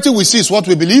prosperity we see is what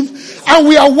we believe. And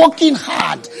we are working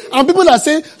hard. And people are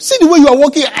saying, see the way you are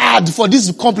working hard for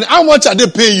this company. How much are they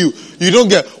paying you? You don't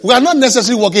get. We are not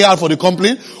necessarily working hard for the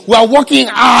company. We are working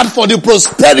hard for the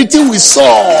prosperity we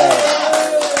saw.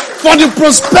 For the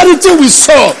prosperity we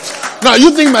saw. Now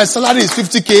you think my salary is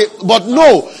 50K, but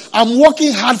no, I'm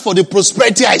working hard for the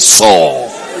prosperity I saw.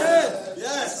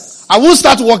 I won't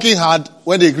start working hard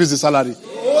when they increase the salary.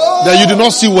 Then you do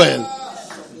not see well.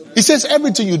 He says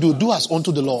everything you do, do as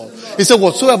unto the Lord. He said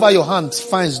whatsoever your hand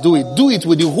finds, do it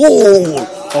with the whole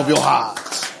of your heart.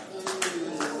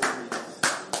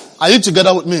 Are you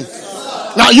together with me?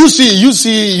 Now you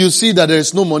see that there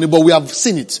is no money, but we have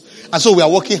seen it. And so we are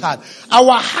working hard.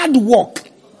 Our hard work,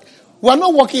 we are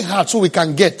not working hard so we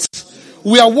can get.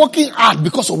 We are working hard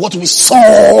because of what we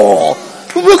saw.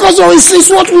 Because of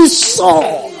what we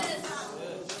saw.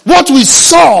 What we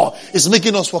saw is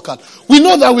making us work hard. We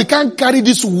know that we can't carry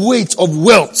this weight of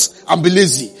wealth and be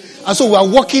lazy. And so we are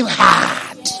working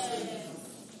hard.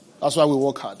 That's why we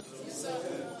work hard.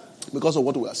 Because of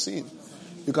what we are seeing.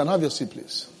 You can have your seat,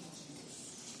 please.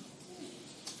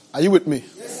 Are you with me?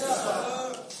 Yes,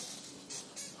 sir.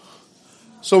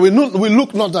 So we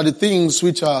look not at the things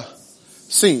which are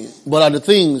seen, but at the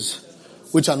things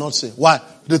which are not seen. Why?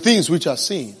 The things which are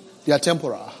seen, they are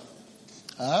temporal.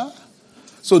 Huh?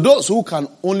 So those who can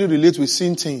only relate with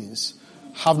seen things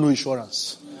have no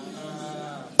insurance.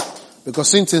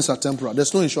 Because seen things are temporal.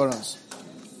 There's no insurance.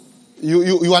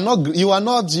 You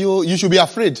should be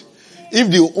afraid.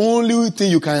 If the only thing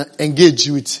you can engage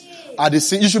with are the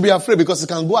sin, you should be afraid because it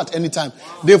can go at any time.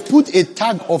 They've put a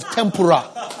tag of temporal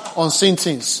on seen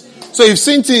things. So if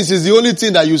seen things is the only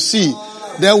thing that you see,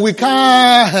 then we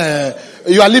can't,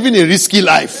 you are living a risky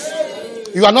life.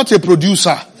 You are not a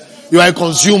producer. You are a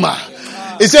consumer.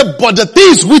 He said, but the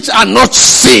things which are not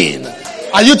seen,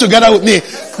 are you together with me?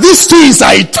 These things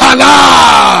are eternal.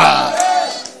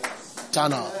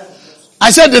 Eternal. I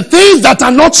said the things that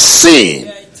are not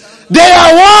seen, they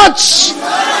are what?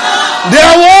 They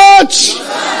are what?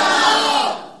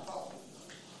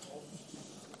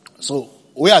 So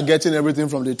we are getting everything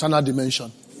from the eternal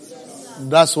dimension.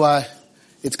 That's why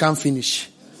it can't finish.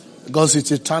 Because it's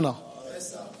eternal.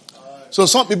 So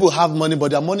some people have money,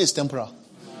 but their money is temporal.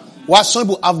 While some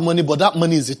people have money, but that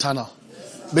money is eternal.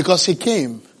 Because he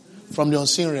came from the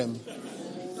unseen realm.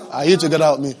 Are you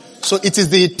together with me? So it is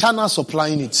the eternal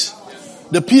supplying it.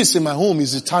 The peace in my home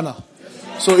is eternal.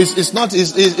 So it's not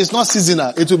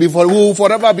seasonal. It will be we will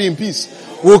forever be in peace.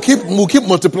 We'll keep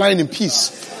multiplying in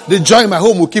peace. The joy in my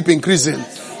home will keep increasing.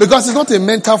 Because it's not a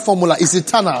mental formula, it's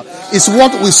eternal. It's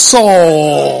what we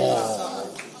saw.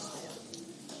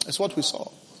 It's what we saw.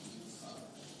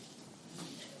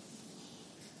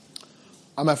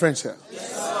 Are my friends here?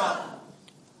 Yes, sir.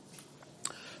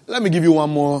 Let me give you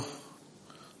one more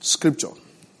scripture.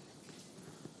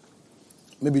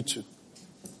 Maybe two.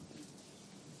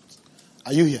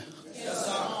 Are you here? Yes,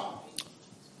 sir.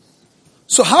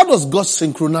 So how does God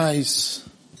synchronize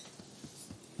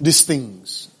these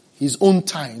things? His own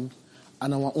time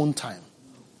and our own time.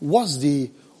 What's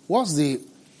the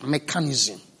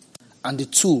mechanism and the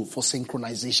tool for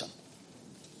synchronization?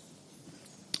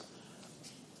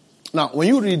 Now, when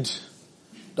you read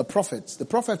the prophets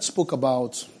spoke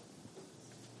about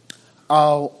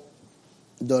how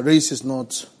the race is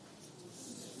not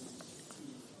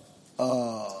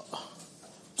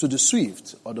to the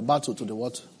swift, or the battle to the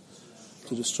what?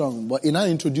 To the strong. But he now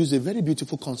introduced a very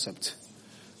beautiful concept.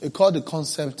 He called the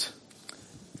concept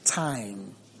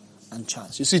time and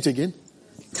chance. You see it again?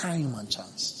 Time and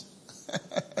chance.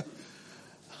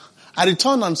 I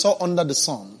returned and saw under the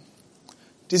sun.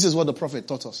 This is what the prophet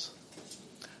taught us.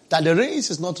 That the race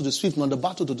is not to the swift, nor the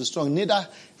battle to the strong, neither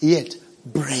yet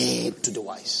bread to the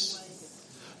wise.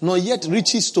 Nor yet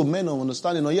riches to men of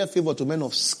understanding, nor yet favor to men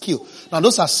of skill. Now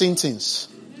those are same things.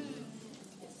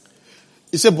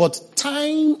 He said, but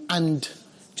time and,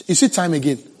 you see time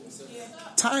again?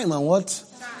 Time and what?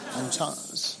 And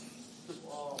chance.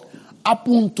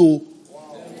 Happen to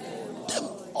them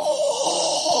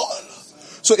all.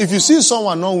 So if you see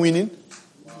someone not winning,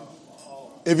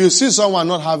 if you see someone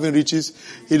not having riches,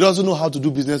 he doesn't know how to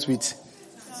do business with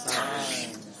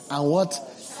time. And what?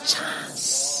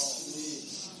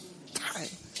 Chance. Time.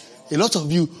 A lot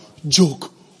of you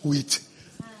joke with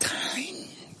time.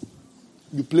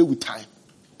 You play with time.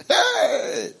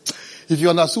 Hey! If you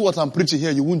understood what I'm preaching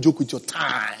here, you won't joke with your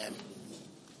time.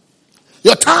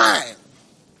 Your time.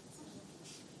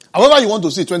 However you want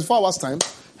to see, 24 hours time,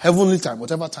 heavenly time,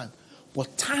 whatever time.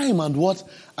 But time and what?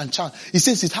 And chance. He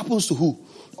says it happens to who?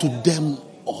 To them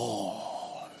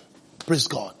all. Praise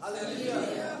God.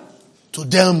 Hallelujah. To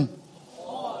them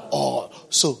all.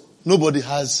 So nobody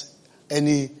has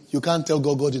any, you can't tell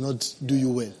God did not do you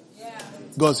well.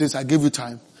 God says, I gave you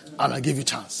time and I gave you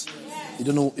chance. You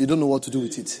don't know what to do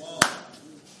with it.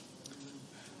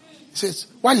 He says,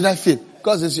 why did I fail?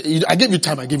 God says, I gave you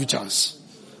time, I gave you chance.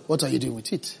 What are you doing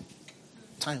with it?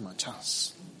 Time and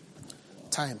chance.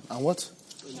 Time and what?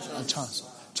 And chance.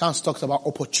 Chance talks about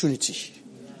opportunity.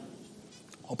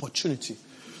 Opportunity.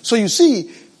 So you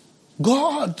see,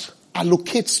 God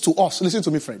allocates to us. Listen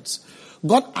to me, friends.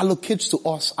 God allocates to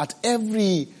us at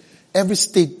every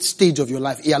stage of your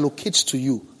life. He allocates to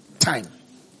you time.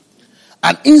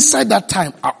 And inside that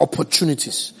time are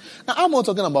opportunities. Now, I'm not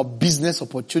talking about business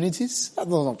opportunities. That's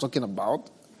not what I'm talking about.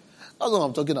 That's not what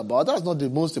I'm talking about. That's not the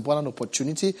most important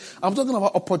opportunity. I'm talking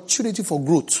about opportunity for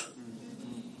growth.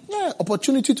 Yeah,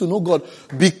 opportunity to know God.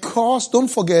 Because don't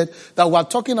forget that we're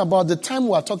talking about, the time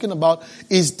we're talking about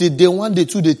is the day 1, day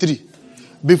 2, day 3.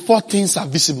 Before things are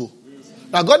visible.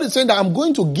 Now God is saying that I'm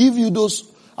going to give you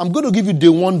day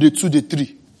 1, day 2, day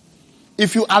 3.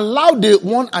 If you allow day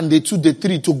 1 and day 2, day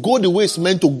 3 to go the way it's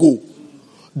meant to go,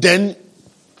 then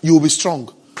you will be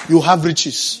strong. You will have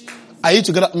riches. Are you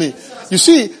together with me? You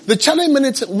see, the challenge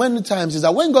many times is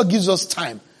that when God gives us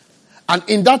time, and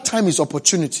in that time is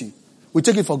opportunity, we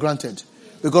take it for granted.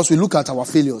 Because we look at our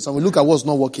failures and we look at what's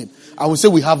not working. And we say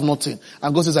we have nothing.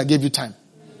 And God says, I gave you time.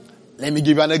 Let me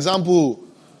give you an example.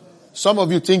 Some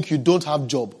of you think you don't have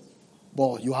job,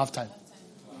 but you have time.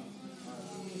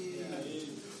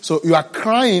 So you are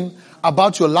crying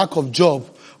about your lack of job,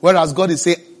 whereas God is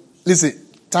saying, listen,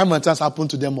 time and chance happen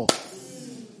to them all.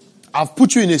 I've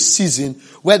put you in a season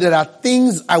where there are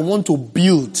things I want to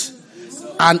build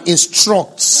and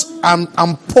instruct and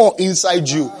pour inside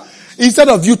you. Instead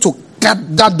of you to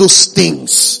gather those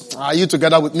things. Are you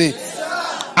together with me?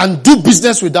 And do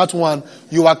business with that one,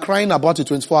 you are crying about it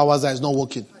 24 hours that is not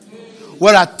working.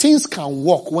 Whereas things can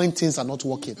work when things are not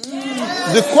working.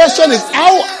 The question is,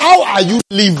 how are you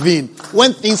living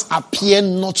when things appear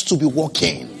not to be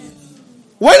working?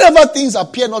 Whenever things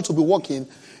appear not to be working,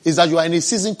 is that you are in a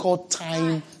season called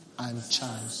time and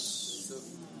chance.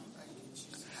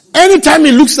 Anytime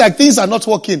it looks like things are not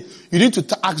working, you need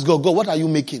to ask God, what are you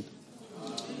making?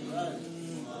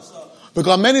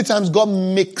 Because many times God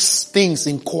makes things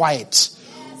in quiet.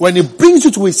 When He brings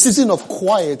you to a season of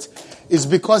quiet, is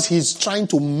because he's trying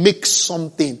to make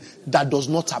something that does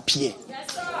not appear.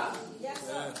 Yes, sir. Yes,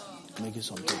 sir. Making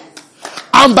something.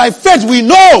 And by faith we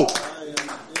know,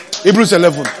 Hebrews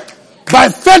 11, by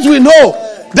faith we know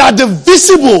that the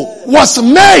visible was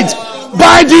made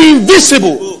by the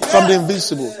invisible, from the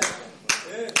invisible.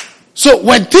 So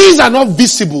when things are not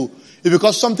visible, it's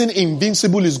because something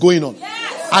invincible is going on.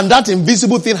 And that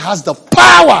invisible thing has the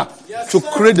power to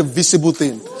create the visible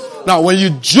thing. Now when you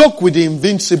joke with the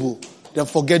invincible, then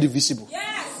forget the visible.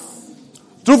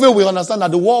 Through faith we understand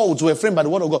that the worlds were framed by the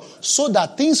word of God, so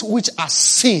that things which are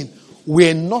seen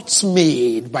were not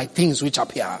made by things which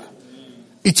appear.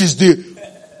 It is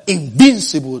the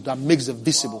invincible that makes the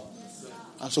visible.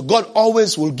 And so God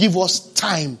always will give us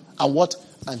time and what?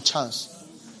 And chance.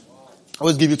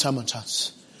 Always give you time and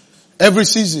chance. Every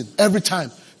season, every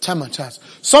time and chance.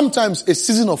 Sometimes a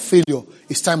season of failure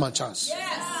is time and chance.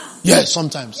 Yes,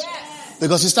 sometimes. Yes.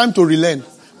 Because it's time to relearn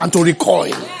and to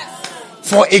recoil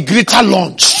for a greater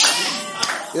launch.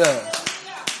 Yeah.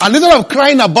 And instead of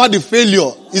crying about the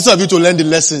failure, instead of you to learn the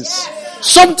lessons,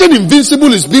 something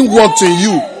invincible is being worked in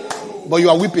you, but you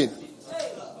are weeping.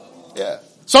 Yeah.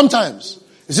 Sometimes.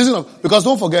 A season of, because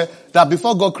don't forget that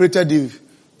before God created the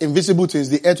invisible things,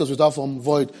 the earth was without form,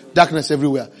 void, darkness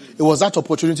everywhere. It was that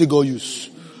opportunity God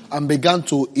used and began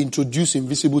to introduce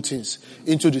invisible things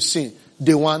into the scene.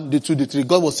 Day 1, day 2, day 3.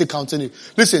 God was still counting it.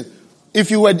 Listen,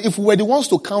 if we were the ones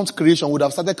to count creation, we would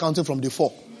have started counting from day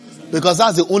 4. Because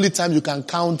that's the only time you can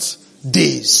count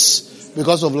days.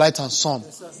 Because of light and sun.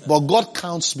 But God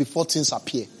counts before things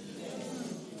appear.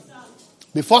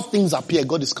 Before things appear,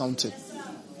 God is counting.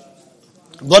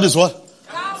 God is what?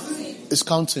 Counting. Is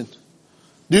counting.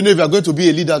 Do you know if you are going to be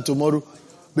a leader tomorrow,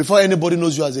 before anybody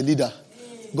knows you as a leader,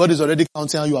 God is already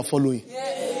counting how you are following.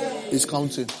 He's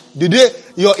counting.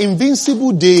 Your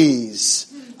invincible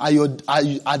days are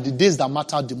the days that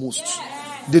matter the most.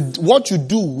 What you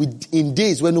do in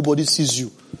days when nobody sees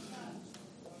you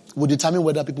will determine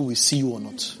whether people will see you or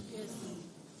not.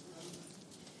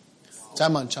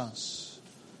 Time and chance.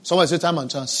 Somebody say time and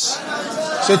chance.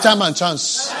 Say time and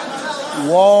chance.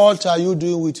 What are you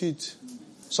doing with it?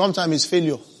 Sometimes it's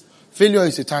failure. Failure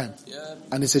is a time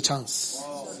and it's a chance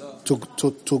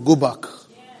to go back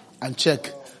and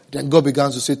check. Then God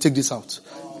begins to say, take this out.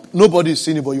 Nobody is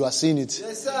seeing it, but you are seeing it.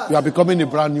 You are becoming a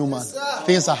brand new man.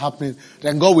 Things are happening.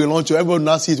 Then God will launch you. Everyone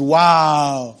now sees it.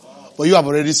 Wow. But you have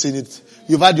already seen it.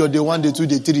 You've had your day 1, day 2,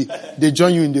 day 3. They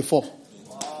join you in day 4.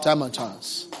 Time and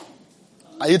chance.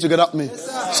 Are you together with me?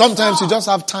 Sometimes you just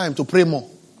have time to pray more.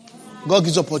 God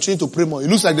gives opportunity to pray more. It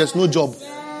looks like there's no job.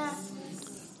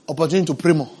 Opportunity to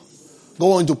pray more.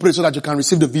 Go on to pray so that you can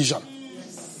receive the vision.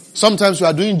 Sometimes you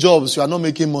are doing jobs, you are not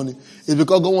making money. It's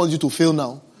because God wants you to fail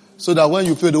now. So that when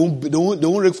you fail, they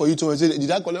won't rake for you to say, did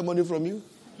I collect money from you?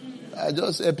 I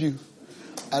just help you.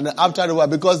 And after a while,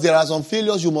 because there are some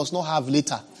failures you must not have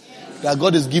later. That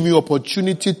God is giving you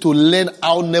opportunity to learn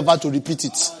how never to repeat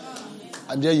it.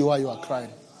 And there you are crying.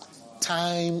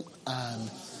 Time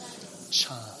and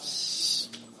chance.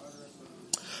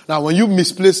 Now when you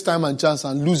misplace time and chance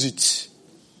and lose it,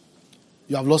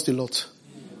 you have lost a lot.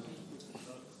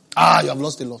 You have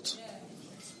lost a lot.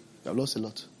 You have lost a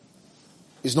lot.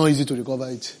 It's not easy to recover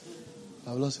it. You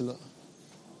have lost a lot.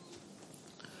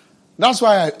 That's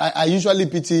why I usually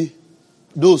pity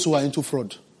those who are into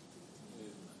fraud.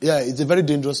 Yeah, it's a very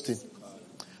dangerous thing.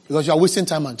 Because you are wasting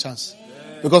time and chance.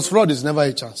 Because fraud is never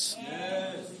a chance.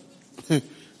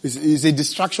 It's a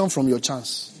distraction from your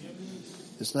chance.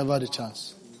 It's never the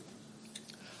chance.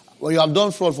 When you have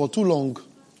done fraud for too long,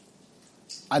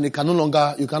 and you can no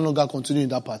longer continue in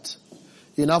that path,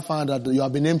 you now find that you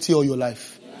have been empty all your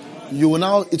life. It will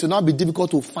now be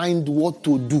difficult to find what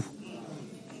to do.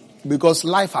 Because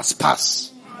life has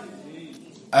passed.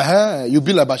 You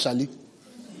be like Bashali.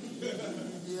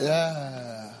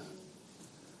 Yeah.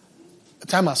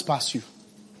 Time has passed you.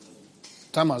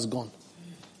 Time has gone.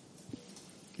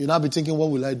 You now be thinking, what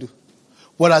will I do?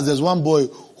 Whereas there's one boy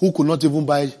who could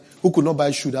not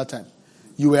buy shoe that time.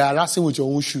 You were harassing with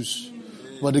your own shoes.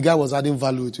 But the guy was adding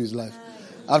value to his life.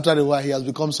 After a while, he has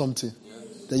become something.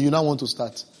 Then you now want to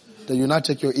start. Then you now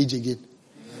check your age again.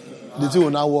 The thing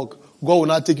will now work. God will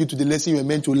now take you to the lesson you were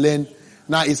meant to learn.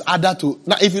 Now it's harder to...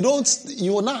 Now if you don't,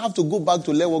 you will now have to go back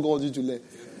to learn what God wants you to learn.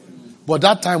 But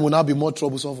that time will now be more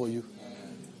troublesome for you.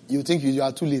 You think you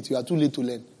are too late. You are too late to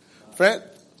learn. Friend,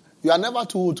 you are never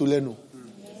too old to learn. No.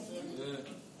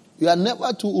 You are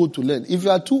never too old to learn. If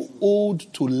you are too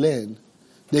old to learn,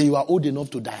 then you are old enough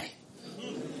to die.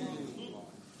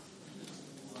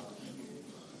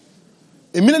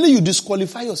 Immediately you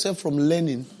disqualify yourself from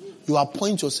learning, you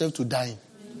appoint yourself to dying.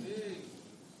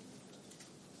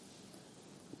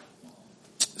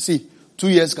 See, 2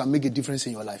 years can make a difference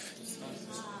in your life.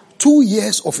 2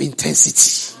 years of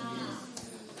intensity.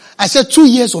 I said 2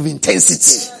 years of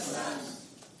intensity.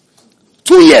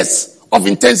 2 years of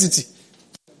intensity.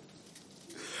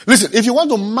 Listen, if you want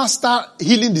to master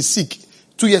healing the sick,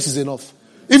 2 years is enough.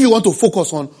 If you want to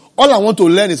focus on, all I want to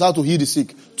learn is how to heal the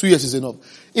sick, 2 years is enough.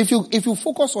 If you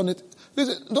focus on it,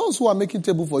 listen, those who are making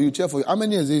table for you, chair for you, how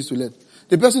many years they used to learn?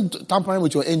 The person tampering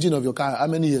with your engine of your car, how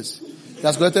many years? He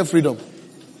has granted freedom.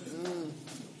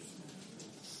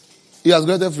 He has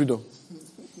granted freedom.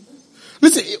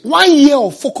 Listen, 1 year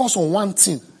of focus on one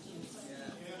thing.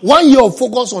 1 year of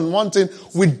focus on one thing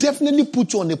will definitely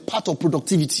put you on a path of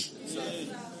productivity.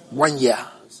 1 year.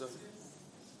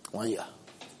 1 year.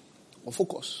 Of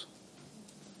focus.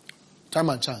 Time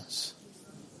and chance.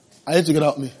 Are you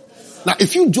together with me? Now,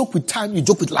 if you joke with time, you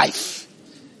joke with life.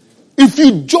 If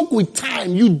you joke with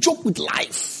time, you joke with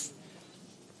life.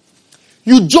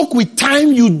 You joke with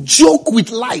time, you joke with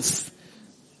life.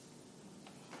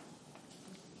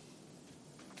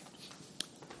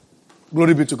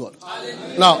 Glory be to God.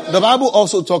 Hallelujah. Now, the Bible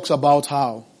also talks about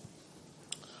how,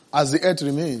 as the earth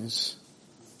remains,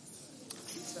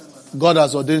 God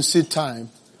has ordained seed time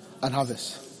and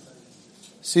harvest.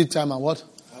 Seed time and what?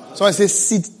 So I say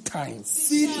seed time.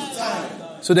 Seed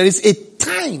time. So there is a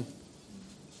time.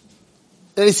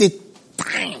 There is a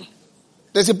time.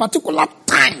 There's a particular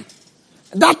time.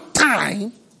 That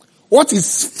time, what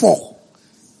is for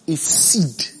is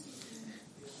seed.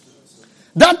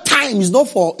 That time is not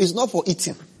for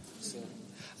eating.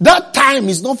 That time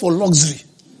is not for luxury.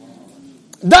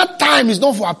 That time is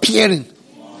not for appearing.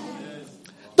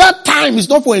 That time is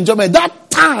not for enjoyment. That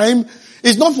time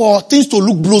is not for things to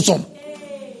look blossom.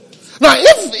 Now,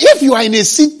 if you are in a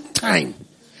seed time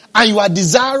and you are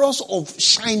desirous of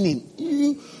shining,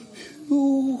 you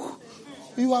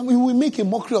will make a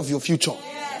mockery of your future.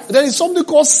 There is something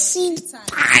called seed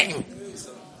time.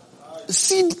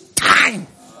 Seed time.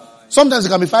 Sometimes it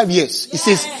can be 5 years. It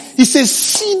says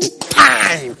seed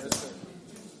time.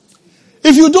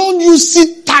 If you don't use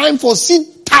seed time for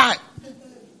seed time.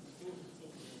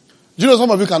 Do you know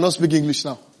some of you cannot speak English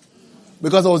now?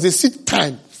 Because there was a seed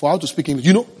time for how to speak English.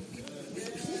 You know?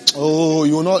 Oh,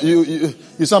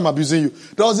 you say I'm abusing you.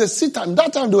 There was a seed time.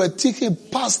 That time they were taking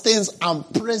past tense and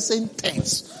present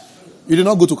tense. You did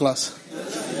not go to class.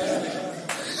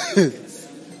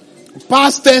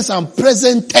 Past tense and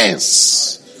present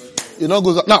tense. You know,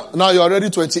 now you're already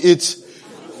 28.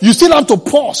 You still have to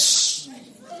pause.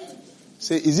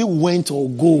 Say, is it went or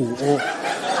go? Or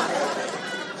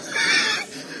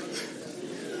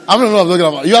I don't know what I'm talking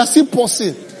about. You are still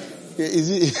pausing. Is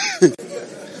it?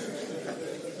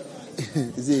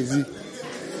 Is it?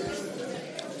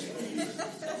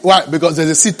 Why? Because there's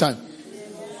a sit time.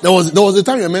 There was a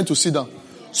time you're meant to sit down.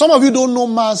 Some of you don't know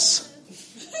maths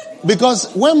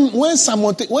because when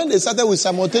they started with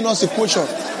simultaneous equation,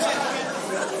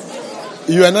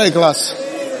 you are not in class.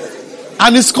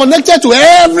 And it's connected to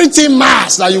everything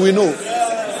mass that you will know.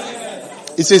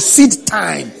 It's a seed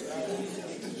time.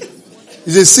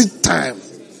 It's a seed time.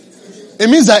 It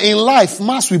means that in life,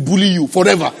 mass will bully you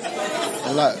forever.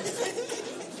 In life.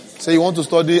 Say you want to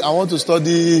study, I want to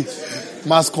study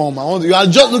mass comm. You are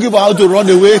just looking for how to run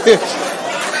away.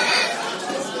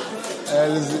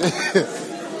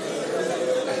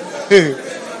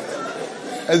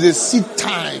 It's a seed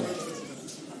time.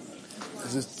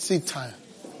 It's a seed time.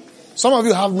 Some of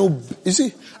you have you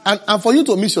see, and for you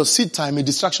to miss your seed time, a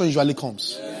distraction usually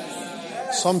comes.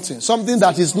 Something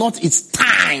that is not its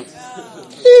time.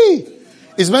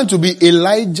 It's meant to be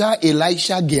Elijah,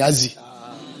 Elisha, Gehazi.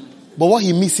 But what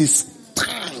he misses is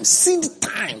time, seed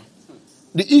time.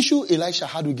 The issue Elisha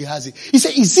had with Gehazi, he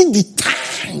said, is it the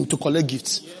time to collect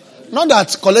gifts? Not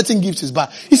that collecting gifts is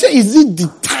bad. He said, is it the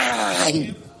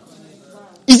time?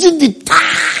 Is it the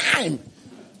time?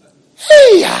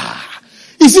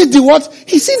 Is it the what?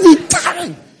 Is it the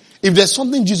time? If there's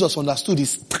something Jesus understood,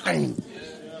 it's time.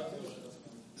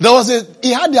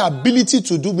 He had the ability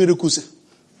to do miracles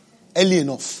early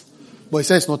enough. But he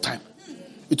said it's not time.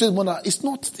 He told his mother, it's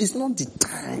not the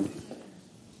time.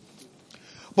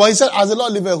 But he said, as the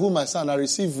Lord liveth, whom my son, I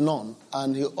received none.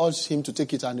 And he urged him to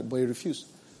take it, but he refused.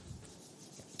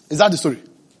 Is that the story?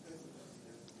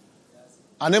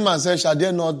 And Naaman said, shall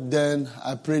there not then,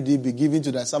 I pray thee, be given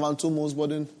to thy servant 2 months'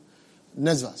 burden?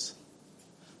 Next verse.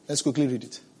 Let's quickly read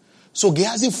it. So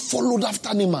Gehazi followed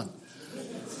after Naaman.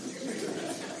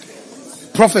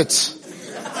 Prophet.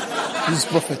 This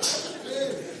prophet.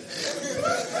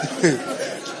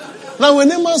 Now when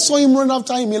Naaman saw him run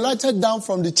after him, he lighted down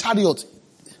from the chariot.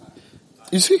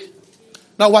 You see?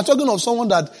 Now we're talking of someone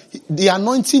that the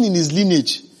anointing in his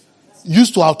lineage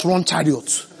used to outrun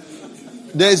chariots.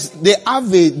 They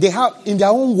have in their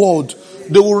own world,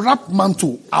 they will wrap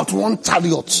mantle out one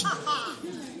chariot.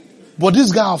 But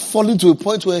this guy have fallen to a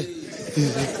point where,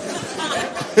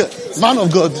 man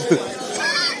of God.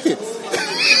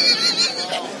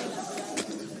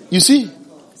 You see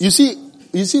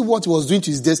what he was doing to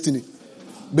his destiny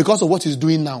because of what he's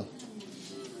doing now.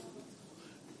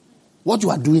 What you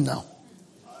are doing now,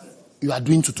 you are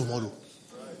doing to tomorrow.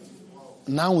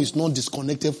 Now is not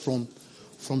disconnected from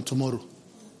tomorrow.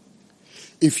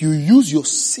 If you use your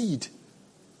seed,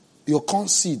 your corn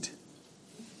seed,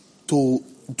 to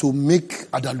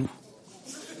make adalu.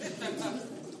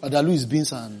 Adalu is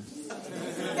beans and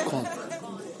corn.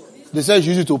 They say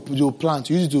you use it to plant,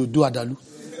 you use it to do adalu.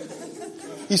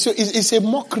 It's a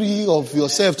mockery of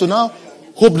yourself to now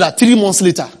hope that 3 months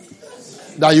later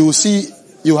that you will see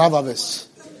you have harvest.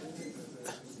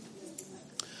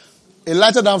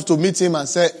 Elijah have to meet him and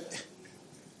say,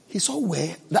 he's so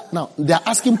where? Now, they are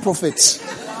asking prophets.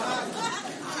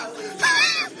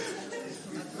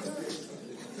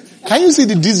 Can you see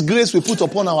the disgrace we put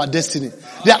upon our destiny?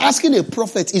 They are asking a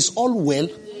prophet, is all well?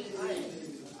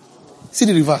 See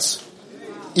the reverse.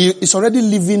 He's already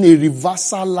living a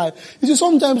reversal life. You see,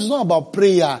 sometimes it's not about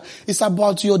prayer. It's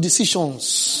about your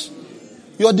decisions.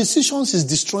 Your decisions is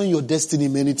destroying your destiny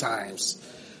many times.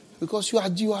 Because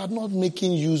you are not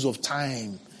making use of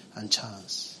time and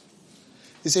chance.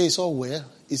 He said, it's all well.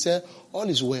 He said, all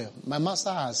is well. My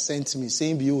master has sent me,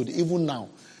 saying, behold, even now,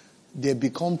 they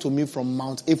become to me from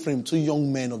Mount Ephraim 2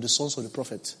 young men of the sons of the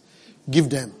prophet. Give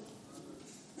them,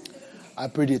 I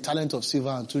pray, the talent of silver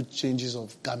and 2 changes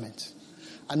of garment.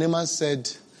 And Naaman said,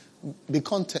 be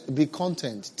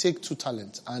content, take 2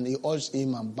 talents. And he urged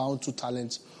him and bound 2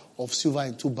 talents of silver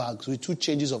in 2 bags with 2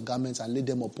 changes of garments and laid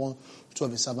them upon 2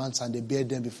 of his servants, and they bare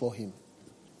them before him.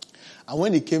 And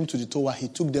when he came to the tower, he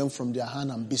took them from their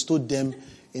hand and bestowed them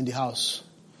in the house.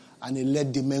 And he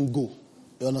let the men go.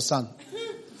 You understand?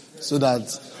 So that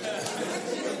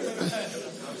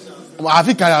I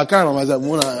think I can't remember.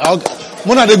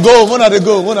 Mona they go.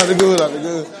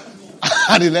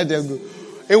 And he let them go.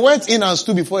 He went in and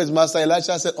stood before his master.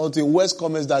 Elisha said unto him, whence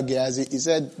cometh that Gehazi? He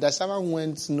said, the servant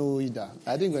went no either.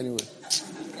 I didn't go anywhere.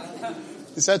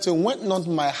 He said to him, went not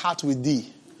my heart with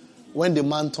thee when the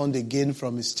man turned again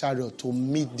from his chariot to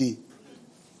meet thee?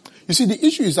 You see, the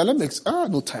issue is that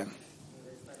no time.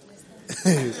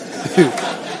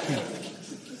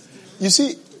 You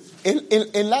see,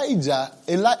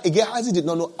 Gehazi did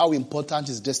not know how important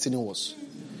his destiny was.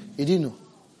 He didn't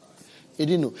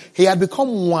know. He had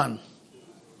become one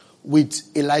with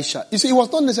Elisha. You see, it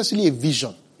was not necessarily a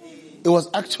vision. It was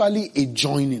actually a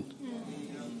joining.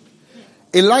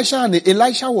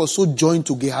 Elisha was so joined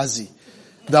to Gehazi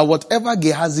that whatever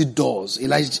Gehazi does,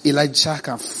 Elijah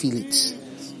can feel it.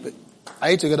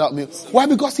 Are you together with me? Why?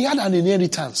 Because he had an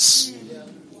inheritance.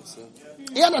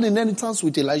 He had an inheritance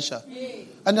with Elisha.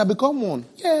 And they have become one.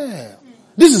 Yeah.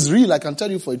 This is real, I can tell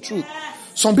you for a truth.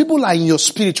 Some people are in your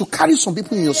spirit. You carry some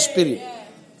people in your spirit.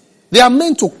 They are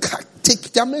meant to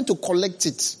they are meant to collect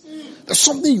it. There's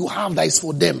something you have that is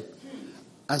for them.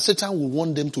 And Satan will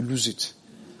want them to lose it.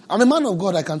 I'm a man of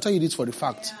God, I can tell you this for the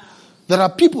fact. There are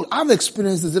people, I've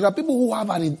experienced this, there are people who have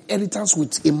an inheritance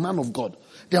with a man of God.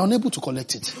 They are unable to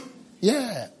collect it.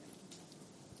 Yeah.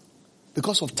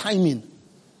 Because of timing.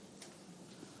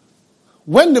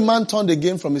 When the man turned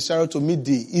again from his chariot to meet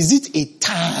thee, is it a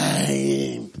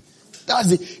time?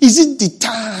 Is it the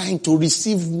time to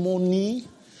receive money?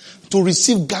 To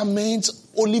receive garments,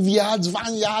 olive yards,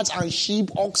 vineyards, and sheep,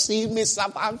 oxen, maid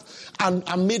servants,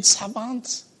 and maid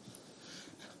servants?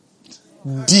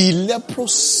 The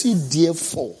leprosy,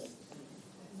 therefore,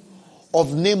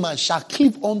 of Naaman shall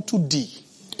cleave unto thee.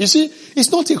 You see, it's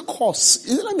not a curse.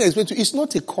 Let me explain to you. It's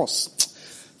not a curse.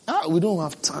 We don't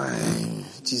have time,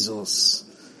 Jesus.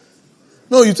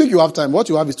 No, you think you have time. What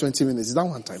you have is 20 minutes. Is that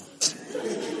one time?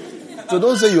 So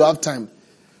don't say you have time.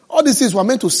 All these things were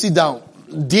meant to sit down.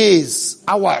 Days,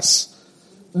 hours.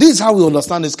 This is how we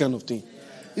understand this kind of thing.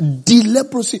 The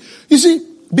leprosy. You see,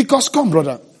 because, come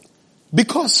brother,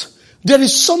 because there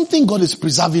is something God is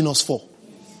preserving us for.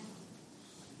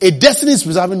 A destiny is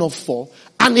preserving us for,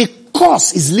 and a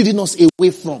cause is leading us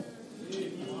away from.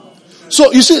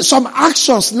 So you see, some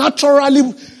actions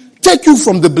naturally take you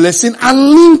from the blessing and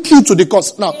link you to the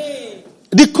cause. Now,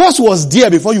 the cause was there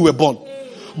before you were born.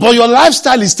 But your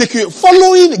lifestyle is taking you.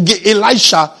 Following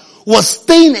Elisha was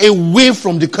staying away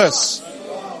from the curse.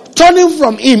 Turning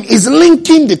from him is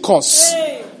linking the cause.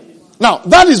 Now,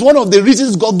 that is one of the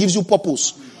reasons God gives you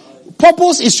purpose.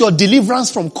 Purpose is your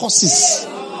deliverance from curses.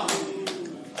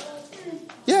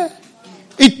 Yeah.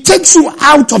 It takes you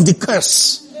out of the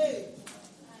curse.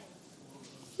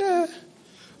 Yeah.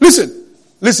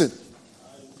 Listen.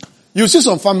 You see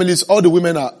some families, all the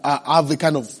women have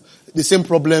the same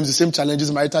problems, the same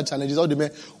challenges, marital challenges, all the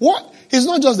men. What? It's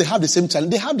not just they have the same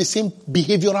challenge, they have the same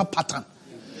behavioral pattern.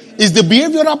 It's the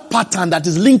behavioral pattern that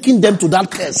is linking them to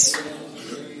that curse.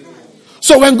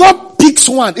 So when God picks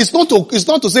one, it's not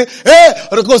to say, hey,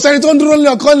 it's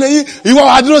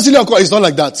not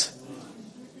like that.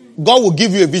 God will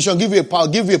give you a vision, give you a power,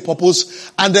 give you a purpose,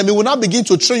 and then He will now begin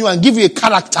to train you and give you a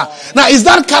character. Now, it's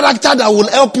that character that will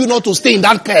help you not to stay in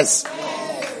that curse.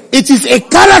 It is a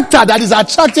character that is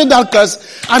attracting that curse,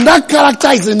 and that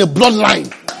character is in the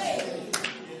bloodline.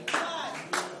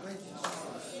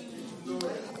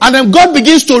 And then God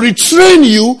begins to retrain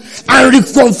you and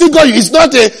reconfigure you. It's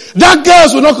not that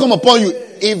curse will not come upon you.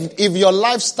 If your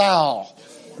lifestyle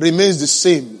remains the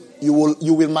same, you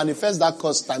will manifest that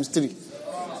curse times 3.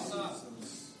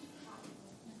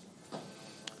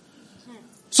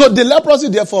 So the leprosy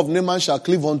therefore of Naaman shall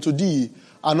cleave unto thee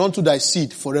and unto thy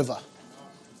seed forever.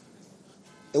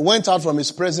 It went out from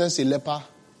his presence a leper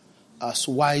as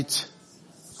white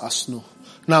as snow.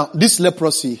 Now this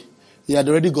leprosy, he had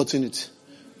already gotten it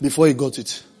before he got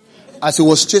it. As he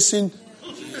was chasing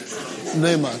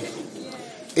Naaman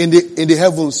in the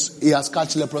heavens, he has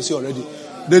catch leprosy already.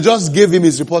 They just gave him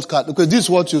his report card because this is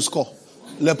what you score.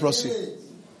 Leprosy.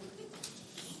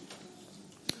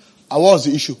 And what was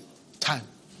the issue? Time.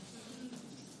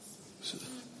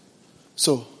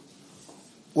 So,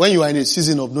 when you are in a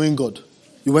season of knowing God,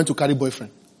 you went to carry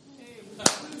boyfriend.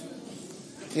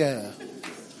 Yeah.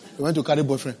 You went to carry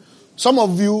boyfriend. Some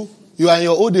of you are in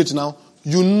your old age now.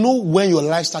 You know when your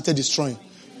life started destroying.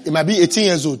 It might be 18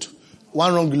 years old.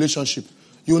 One wrong relationship.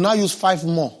 You now use 5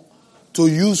 more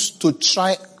to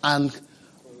try and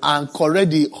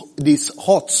correct the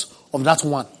hurts of that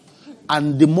one.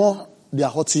 And the more they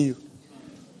are hurting you.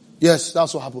 Yes,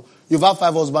 that's what happened. You've had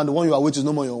 5 husbands. The one you are with is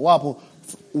no more your. What happened?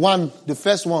 The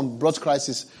first one brought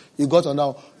crisis. You got on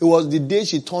that. It was the day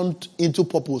she turned into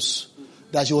purpose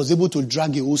that she was able to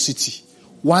drag a whole city.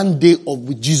 One day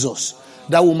with Jesus.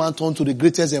 That woman turned to the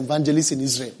greatest evangelist in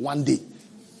Israel. One day.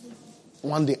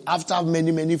 After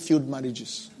many, many failed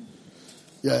marriages.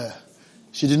 Yeah.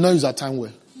 She did not use her time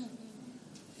well.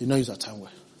 You not use her time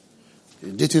well.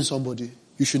 You're dating somebody.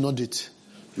 You should not date.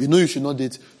 You know you should not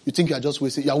date. You think you are just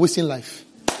wasting. You are wasting life.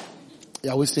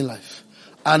 You are wasting life.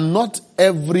 And not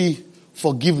every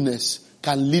forgiveness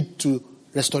can lead to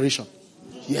restoration.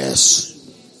 Yes.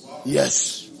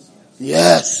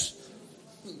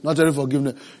 Not every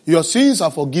forgiveness. Your sins are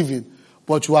forgiven,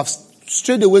 but you have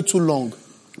strayed away too long.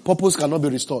 Purpose cannot be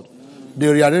restored.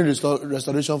 They rearrange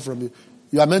restoration from you.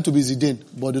 You are meant to be Zidane,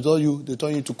 but they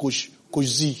turn you to Coach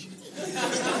Z.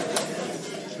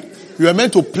 You are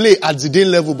meant to play at Zidane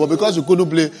level, but because you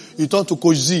couldn't play, you turn to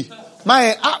Coach Z.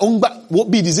 What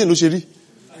be the Zidane,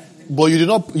 but you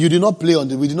did not play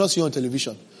we did not see you on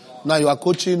television. Now you are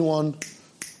coaching one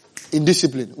in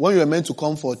discipline. When you are meant to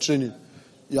come for training,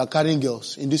 you are carrying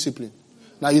girls in discipline.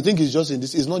 Now you think it's just in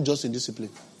this. It's not just in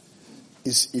discipline.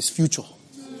 It's future.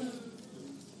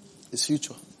 It's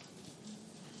future.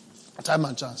 Time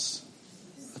and chance.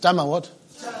 Time and what?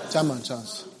 Time and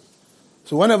chance.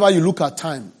 So whenever you look at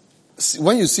time,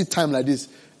 when you see time like this,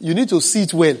 you need to see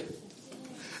it well.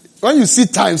 When you see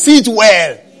time, see it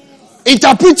well.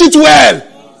 Interpret it well.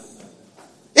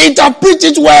 Interpret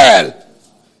it well.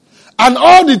 And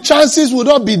all the chances will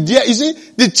not be there. You see,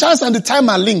 the chance and the time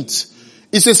are linked.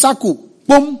 It's a circle.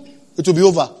 Boom. It will be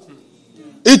over.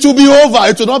 It will be over.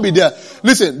 It will not be there.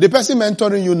 Listen, the person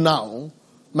mentoring you now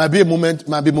might be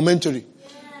momentary.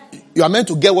 You are meant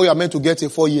to get what you are meant to get in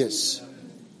 4 years.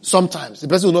 Sometimes. The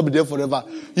person will not be there forever.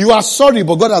 You are sorry,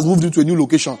 but God has moved you to a new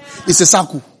location. It's a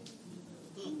circle.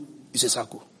 It's a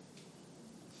circle.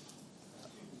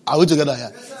 Are we together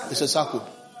here? It's a circle.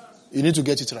 You need to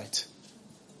get it right.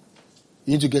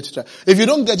 You need to get it right. If you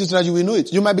don't get it right, you will know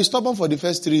it. You might be stubborn for the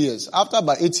first 3 years. After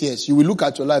about 8 years, you will look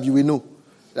at your life, you will know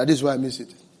that this is why I miss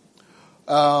it.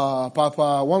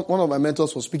 One of my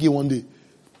mentors was speaking one day.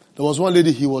 There was one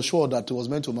lady he was sure that he was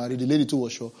meant to marry. The lady too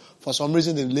was sure. For some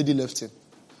reason, the lady left him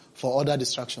for other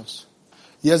distractions.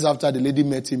 Years after, the lady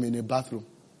met him in a bathroom.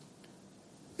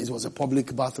 It was a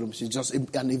public bathroom. She just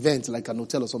an event like an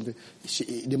hotel or something.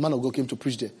 The man of God came to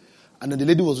preach there. And then the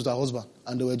lady was with her husband.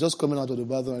 And they were just coming out of the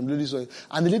bathroom. And the lady saw it.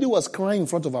 And the lady was crying in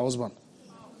front of her husband.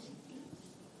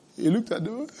 He looked at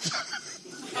her.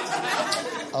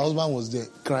 Her husband was there,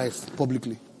 crying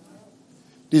publicly.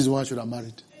 This is the one I should have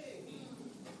married.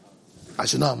 I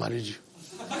should not have married you.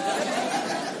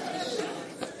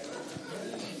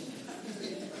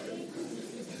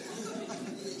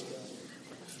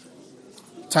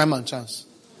 Time and chance.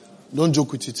 Don't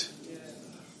joke with it.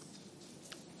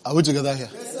 Are we together here?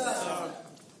 Yes, sir.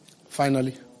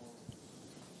 Finally.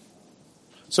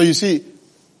 So you see,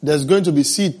 there's going to be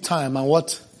seed time and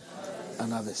what?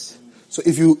 And harvest. So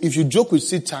if you joke with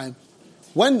seed time,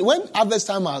 when harvest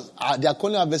time they are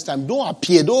calling harvest time, don't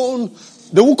appear, they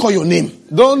won't call your name.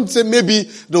 Don't say maybe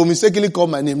they will mistakenly call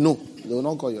my name. No, they will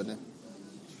not call your name.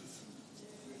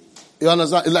 You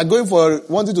understand? It's like going for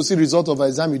wanting to see result of an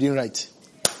exam you didn't write.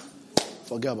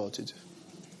 Forget about it.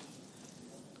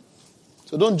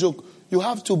 So don't joke. You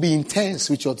have to be intense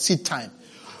with your seed time.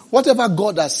 Whatever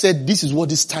God has said, this is what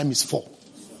this time is for.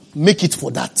 Make it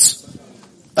for that.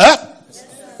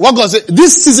 What God said,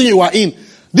 this season you are in,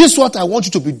 this is what I want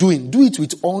you to be doing. Do it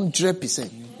with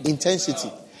 100%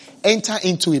 intensity. Enter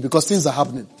into it because things are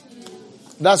happening.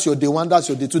 That's your day 1, that's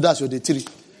your day 2, that's your day 3.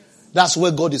 That's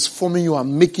where God is forming you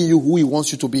and making you who He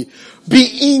wants you to be.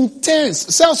 Be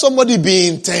intense. Tell somebody, be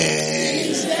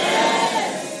intense.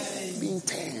 Be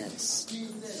intense.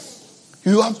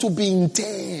 You have to be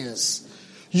intense.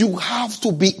 You have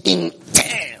to be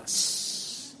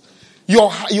intense.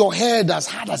 Your head as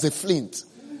hard as a flint.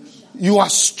 You are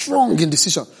strong in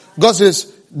decision. God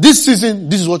says, this season,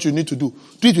 this is what you need to do.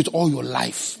 Do it with all your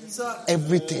life.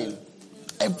 Everything.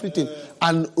 Everything.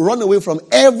 And run away from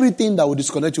everything that will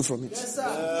disconnect you from it. Yes,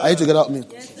 sir. Are you together with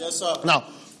me? Yes, sir. Now,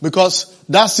 because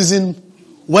that season,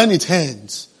 when it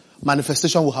ends,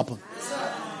 manifestation will happen.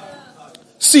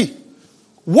 See,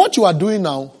 what you are doing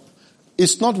now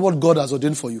is not what God has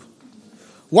ordained for you.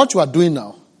 What you are doing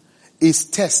now is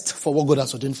test for what God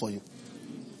has ordained for you.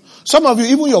 Some of you,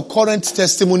 even your current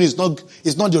testimony is not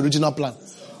the original plan.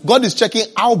 God is checking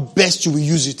how best you will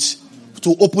use it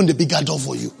to open the bigger door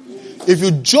for you. If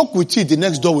you joke with it, the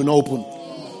next door will not open.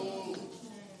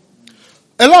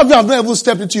 A lot of you have not even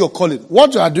stepped into your calling.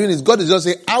 What you are doing is God is just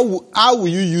saying, how will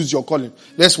you use your calling?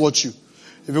 Let's watch you.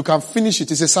 If you can finish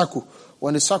it, it's a circle.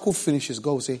 When the circle finishes,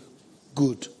 God will say,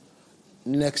 good.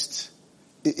 Next.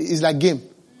 It's like game.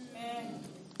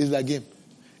 It's like game.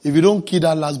 If you don't kill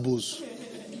that last boss,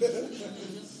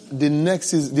 the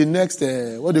next,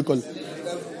 what do you call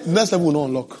it? The next level will not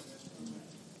unlock.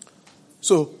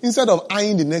 So, instead of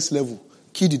eyeing the next level,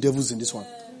 kill the devils in this one.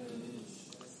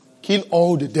 Kill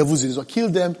all the devils in this one. Kill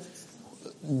them,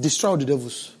 destroy all the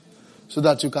devils. So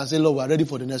that you can say, Lord, we are ready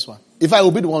for the next one. If I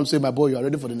will be the one to say, my boy, you are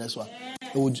ready for the next one.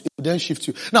 It will then shift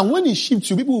you. Now, when it shifts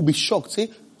you, people will be shocked. Say,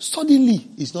 suddenly.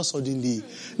 It's not suddenly.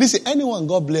 Listen, anyone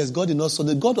God bless, God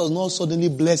does not suddenly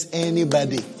bless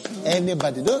anybody.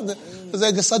 Anybody. It's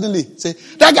like suddenly. Say,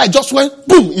 that guy just went,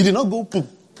 boom. He did not go, boom.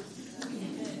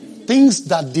 Things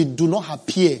that do not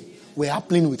appear were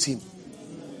happening with him.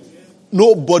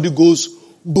 Nobody goes,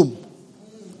 boom.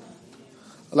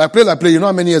 Like play. You know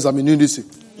how many years I've been doing this thing?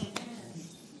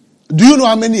 Do you know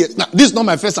how many years? Now, this is not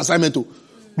my first assignment too.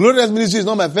 Glorious Ministry is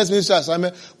not my first ministry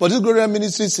assignment. But this Glorious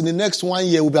Ministry in the next 1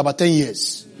 year will be about 10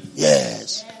 years.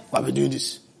 Yes. I've been doing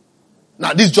this.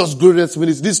 Now, this is just Glorious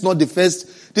Ministry. This is not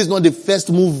the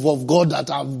first move of God that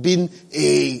I've been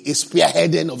a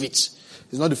spearhead of it.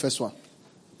 It's not the first one.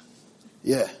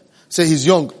 Yeah. Say he's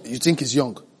young. You think he's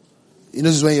young. You know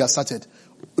this is when he has started.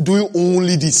 Doing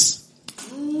only this.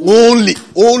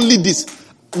 Only this.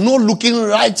 No looking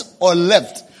right or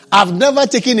left. I've never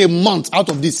taken a month out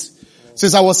of this.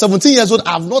 Since I was 17 years old,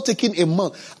 I've not taken a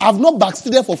month. I've not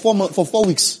backslided for 4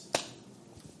 weeks.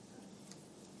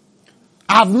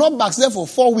 I've not backslided for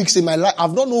 4 weeks in my life.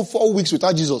 I've not known 4 weeks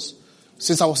without Jesus.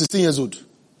 Since I was 16 years old.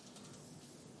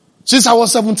 Since I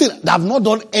was 17, I've not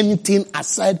done anything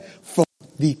aside from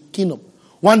the kingdom.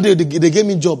 One day, they gave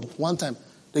me a job. One time,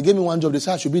 they gave me one job. They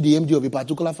said I should be the MD of a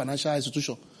particular financial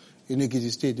institution in Ekiti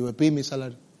State. They were paying me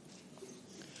salary.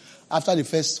 After the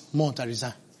first month, I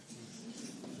resigned.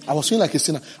 I was feeling like a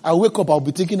sinner. I wake up, I'll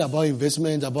be thinking about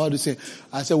investment, about this thing.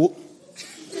 I said, well,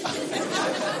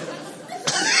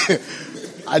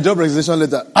 I dropped resignation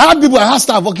letter. I had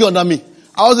staff working under me.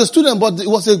 I was a student, but it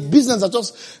was a business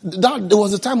that there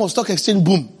was a time of stock exchange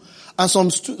boom. And some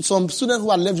students who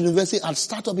had left university had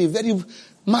started up a very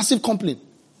massive company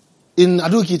in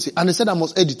Ado-Ekiti, and they said I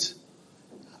must edit.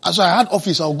 And so I had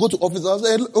office. I'll go to office.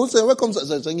 I'll say, welcome. So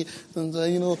the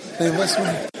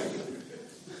investment.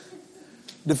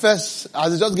 As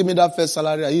they just gave me that first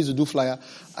salary, I used to do flyer.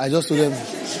 I just told them.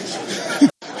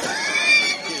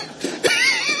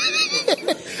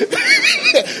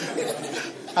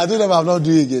 I told them I'm not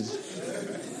doing it again.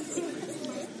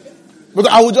 Because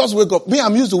I would just wake up. Me,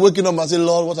 I'm used to waking up and say,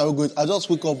 Lord, what are we going to? I just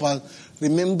wake up and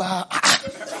remember.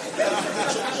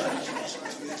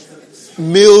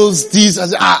 Mails, this.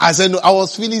 I said, no, I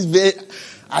was feeling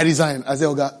I resigned. I said,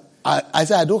 okay. I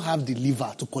said, I don't have the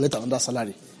liver to collect another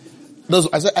salary.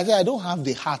 I said, I don't have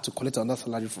the heart to collect another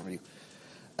salary from you.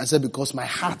 I said, because my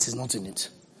heart is not in it.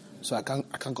 So I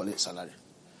can't collect salary.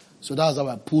 So that's how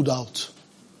I pulled out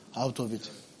of it.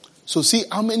 So see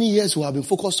how many years we have been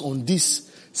focused on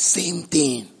this same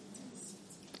thing.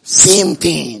 Same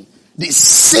thing. The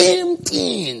same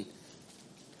thing.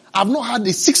 I've not had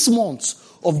the 6 months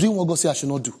of doing what God said I should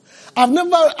not do. I've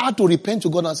never had to repent to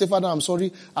God and say, Father, I'm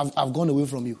sorry, I've gone away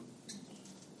from you.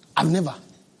 I've never.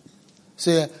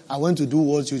 Say, I went to do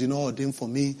what you did not ordain for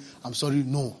me. I'm sorry.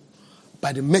 No.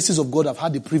 By the mercies of God, I've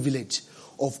had the privilege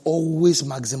of always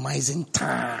maximizing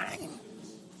time.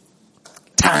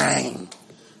 Time.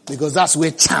 Because that's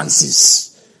where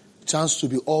chance to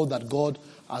be all that God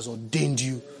has ordained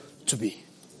you to be.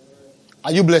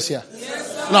 Are you blessed here?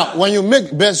 Yes, sir. Now, when you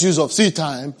make best use of seed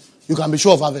time, you can be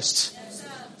sure of harvest. Yes, sir.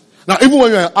 Now, even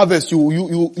when you're in harvest,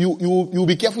 you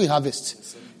be careful in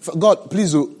harvest. God,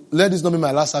 please let this not be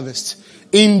my last harvest.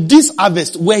 In this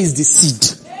harvest, where is the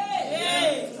seed?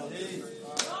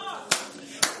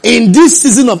 In this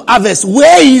season of harvest,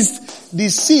 where is the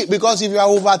seed? Because if you are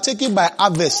overtaken by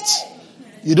harvest,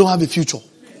 you don't have a future.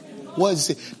 What is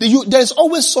it? There's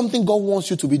always something God wants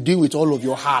you to be doing with all of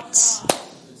your heart.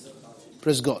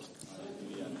 Praise God.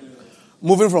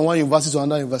 Moving from one university to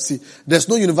another university. There's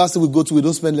no university we go to, we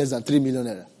don't spend less than 3 million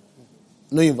naira.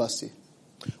 No university.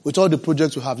 With all the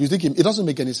projects we have, you think it doesn't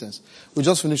make any sense. We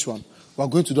just finished one. We're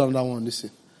going to do another one this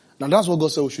year. Now that's what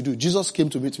God said we should do. Jesus came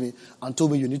to meet me and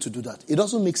told me you need to do that. It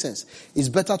doesn't make sense. It's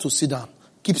better to sit down,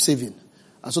 keep saving,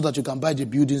 and so that you can buy the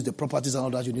buildings, the properties and all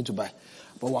that you need to buy.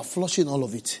 But we're flushing all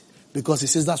of it because he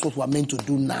says that's what we're meant to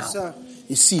do now. Yes,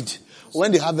 it's seed.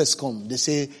 When the harvest comes, they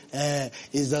say,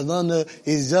 he's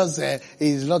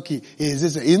lucky.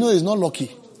 It's not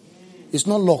lucky. It's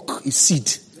not luck. It's seed.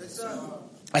 Yes,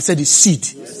 I said it's seed.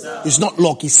 Yes, it's not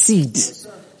luck. It's seed. Yes,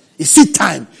 it's seed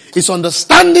time. It's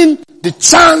understanding the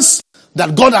chance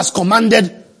that God has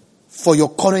commanded for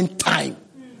your current time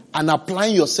and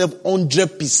applying yourself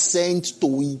 100%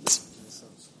 to it.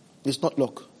 It's not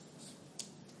luck.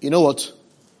 You know what?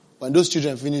 When those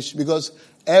children finish, because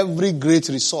every great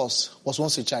resource was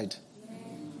once a child.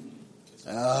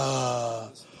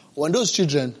 When those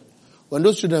children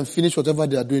finish whatever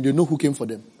they are doing, they know who came for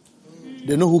them.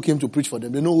 They know who came to preach for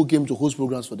them. They know who came to host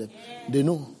programs for them. They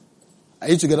know. Are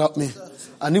you together with me?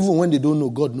 And even when they don't know,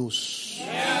 God knows.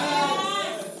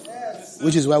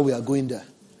 Which is why we are going there.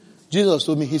 Jesus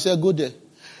told me, he said, go there.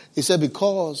 He said,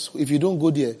 because if you don't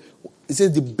go there, he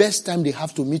said the best time they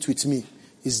have to meet with me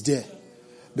is there.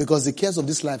 Because the cares of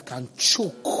this life can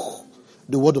choke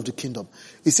the word of the kingdom.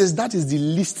 He says that is the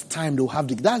least time they will have.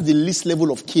 That's the least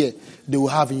level of care they will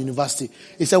have in university.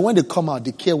 He said when they come out,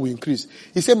 the care will increase.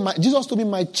 He said, Jesus told me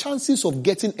my chances of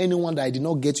getting anyone that I did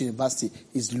not get to university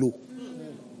is low.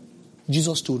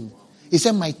 Jesus told me. He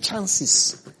said my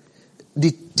chances,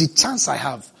 the chance I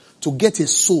have to get a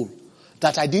soul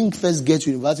that I didn't first get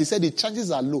to university, he said the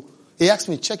chances are low. He asked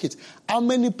me, check it. How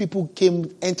many people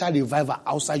enter revival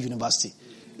outside university?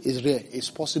 It's rare.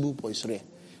 It's possible, but it's rare.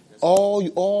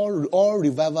 All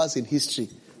revivals in history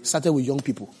started with young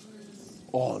people.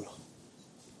 All.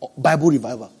 Bible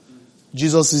revival.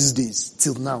 Jesus' days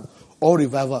till now. All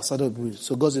revivals started with.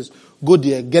 So God says, go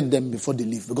there, get them before they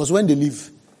leave. Because when they leave,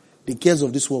 the cares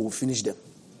of this world will finish them.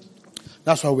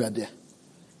 That's why we are there.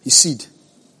 It's seed.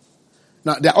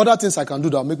 Now, there are other things I can do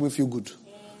that will make me feel good.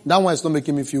 That one is not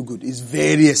making me feel good. It's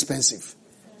very expensive.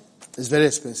 It's very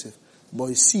expensive. But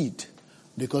it's seed.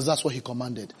 Because that's what he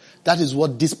commanded. That is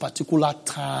what this particular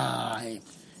time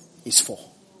is for.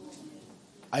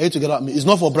 Are you together with me? It's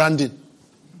not for branding.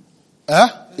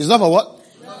 It's not for what?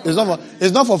 It's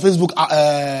not for Facebook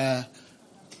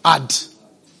ad.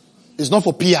 It's not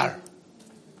for PR.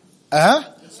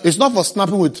 It's not for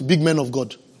snapping with big men of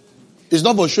God. It's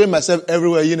not for showing myself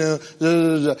everywhere,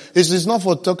 It's not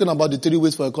for talking about the 3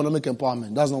 ways for economic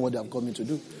empowerment. That's not what they have come in to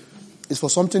do. It's for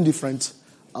something different.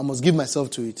 I must give myself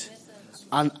to it.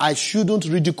 And I shouldn't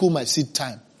ridicule my seed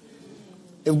time.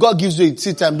 If God gives you a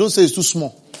seed time, don't say it's too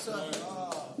small.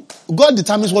 God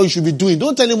determines what you should be doing.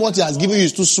 Don't tell him what he has given you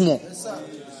is too small.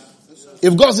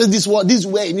 If God says this is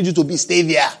where he needs you to be, stay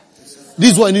there.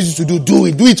 This is what he needs you to do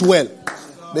it. Do it well.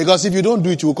 Because if you don't do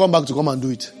it, you will come back to come and do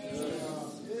it.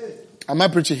 Am I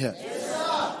preaching here?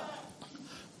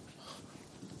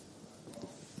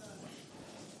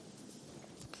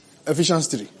 Ephesians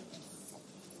 3.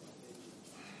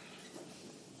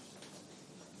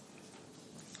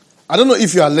 I don't know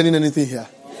if you are learning anything here.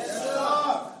 Yes,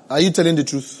 sir. Are you telling the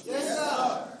truth? Yes,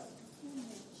 sir.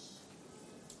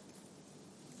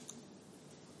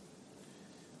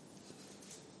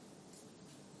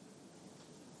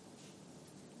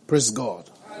 Praise God.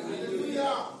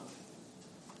 Hallelujah.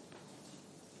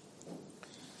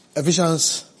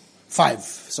 Ephesians 5.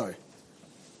 Sorry.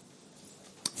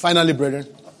 Finally, brethren.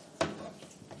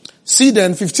 See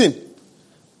then 15.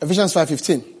 Ephesians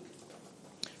 5:15.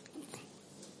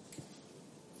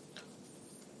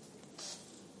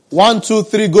 One, two,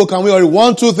 three, go. Can we hurry?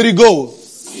 1, 2, 3, go.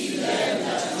 See then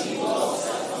that ye walk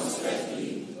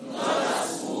circumspectly, not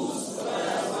as fools, but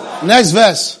as wise. Next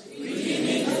verse.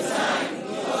 Redeeming the time,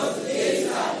 because the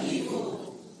days are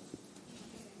evil.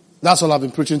 That's all I've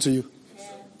been preaching to you.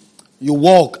 You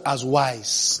walk as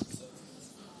wise.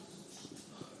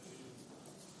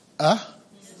 Huh?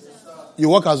 You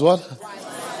walk as what?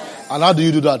 And how do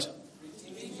you do that?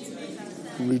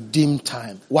 Redeem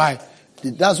time. Why?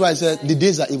 That's why I said the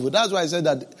days are evil. That's why I said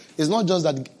that it's not just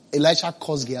that Elisha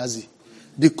caused Gehazi.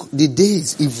 The day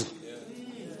is evil.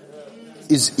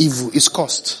 It's evil. It's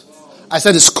cost. I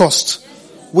said it's cost.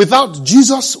 Without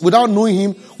Jesus, without knowing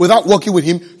Him, without working with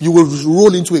Him, you will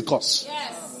roll into a curse.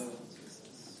 Yes.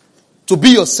 To be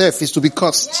yourself is to be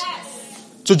cursed. Yes.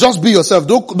 So just be yourself.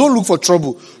 Don't look for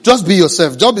trouble. Just be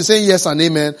yourself. Just be saying yes and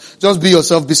amen. Just be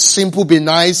yourself. Be simple. Be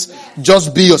nice.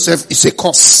 Just be yourself. It's a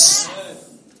curse.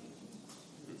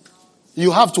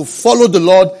 You have to follow the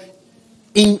Lord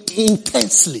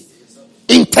intensely.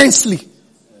 Intensely.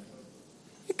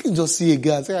 You can just see a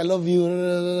guy say, I love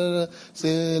you.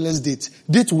 Say, let's date.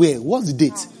 Date where? What's the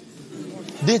date?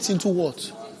 Date into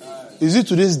what? Is it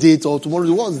today's date or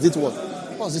tomorrow's? What's the date what?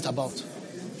 What's it about?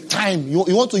 Time. You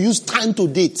want to use time to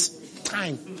date.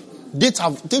 Time. Date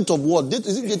of what? Date,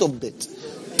 is it date of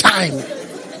birth? Time.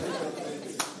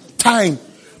 Time.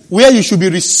 Where you should be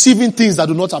receiving things that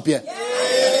do not appear.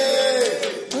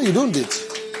 No, you don't date.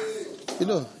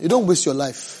 You don't waste your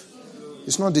life.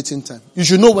 It's not dating time. You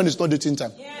should know when it's not dating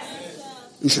time.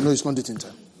 You should know it's not dating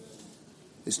time.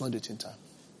 It's not dating time.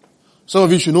 Some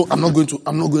of you should know I'm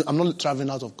not traveling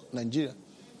out of Nigeria.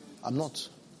 I'm not.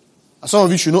 And some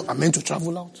of you should know I'm meant to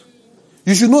travel out.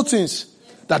 You should know things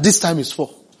that this time is for.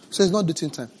 So it's not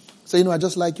dating time. Say, I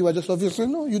just like you, I just love you. Say,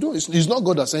 no, you don't. It's not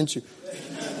God that sent you.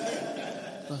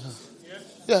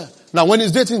 Yeah. Now when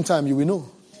it's dating time, you will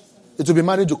know. It will be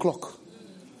marriage o'clock.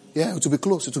 Yeah, it will be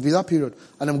close. It will be that period.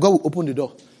 And then God will open the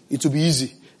door. It will be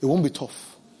easy. It won't be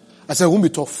tough. I said it won't be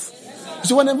tough. You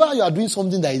see, whenever you are doing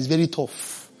something that is very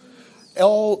tough, too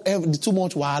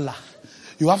much wahala,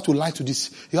 you have to lie to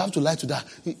this, you have to lie to that,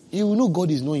 you will know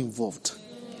God is not involved.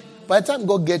 By the time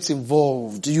God gets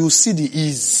involved, you see the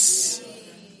ease,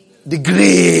 the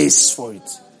grace for it.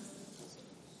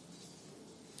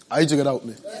 Are you together with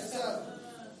me? Yes, sir.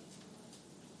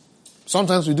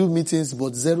 Sometimes we do meetings,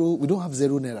 but we don't have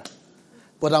 0 naira.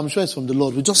 But I'm sure it's from the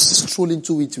Lord. We just stroll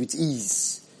into it with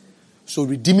ease. So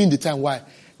redeeming the time. Why?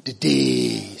 The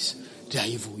days, they are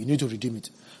evil. You need to redeem it.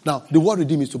 Now, the word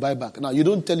redeem is to buy back. Now, you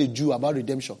don't tell a Jew about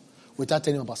redemption without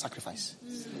telling him about sacrifice.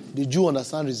 The Jew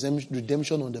understands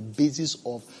redemption on the basis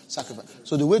of sacrifice.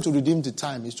 So the way to redeem the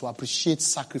time is to appreciate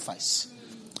sacrifice.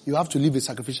 You have to live a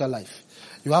sacrificial life.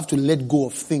 You have to let go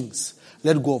of things.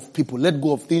 Let go of people. Let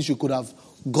go of things you could have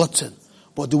gotten.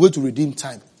 But the way to redeem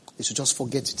time is to just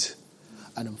forget it.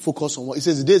 And then focus on what it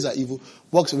says. The days are evil.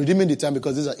 Works redeeming the time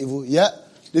because these are evil. Yeah.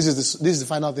 This is the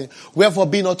final thing. Wherefore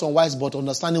be not unwise, but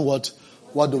understanding what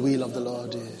the will of the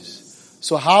Lord is.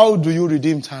 So how do you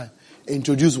redeem time?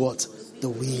 Introduce what? The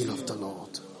will of the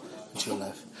Lord into your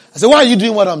life. I say, why are you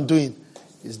doing what I'm doing?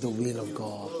 It's the will of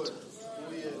God.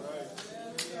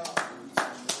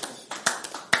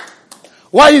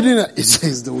 Why are you doing that?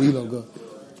 It's the will of God.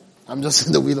 I'm just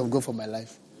in the will of God for my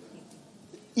life.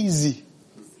 Easy.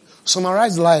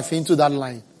 Summarize life into that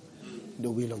line.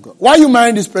 The will of God. Why are you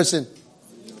marrying this person?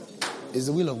 It's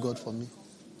the will of God for me.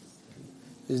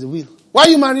 It's the will. Why are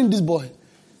you marrying this boy?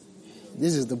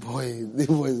 This is the boy. This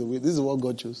boy is the will. This is what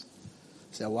God chose.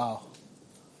 Say, wow.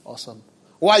 Awesome.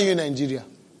 Why are you in Nigeria?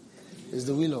 It's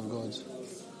the will of God.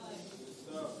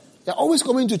 You're always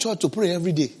coming to church to pray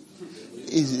every day.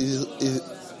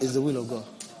 It's the will of God.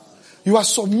 You are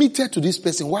submitted to this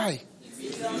person. Why?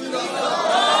 It's the will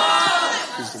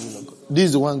of God. This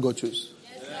is the one God chose.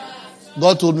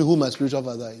 God told me who my spiritual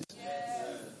father is.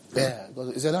 Yeah,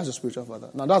 he said that's your spiritual father.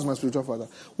 Now that's my spiritual father.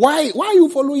 Why are you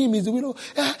following him? Is the will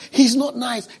of he's not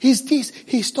nice. He's this.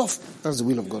 He's tough. That's the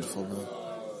will of God for me.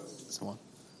 It's the one.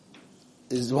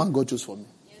 It's the one God chose for me.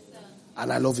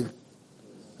 And I love him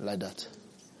like that.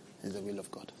 It's the will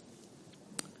of God.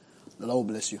 The Lord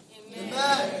will bless you.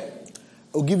 Amen.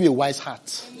 It will give you a wise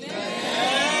heart. Amen.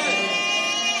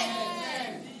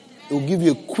 It will give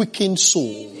you a quickened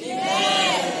soul.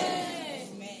 Amen.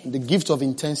 The gift of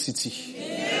intensity. Amen.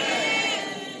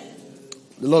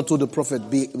 The Lord told the prophet,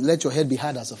 let your head be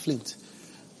hard as a flint.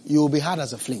 You will be hard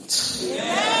as a flint.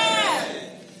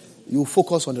 Amen. You will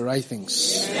focus on the right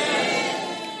things. Amen.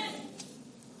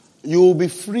 You will be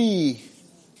free.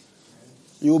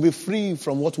 You will be free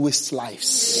from what wastes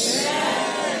lives.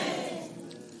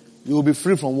 You will be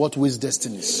free from what wastes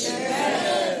destinies.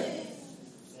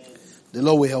 The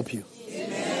Lord will help you.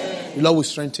 The Lord will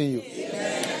strengthen you.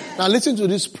 Now listen to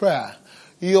this prayer.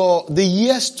 The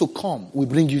years to come will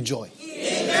bring you joy.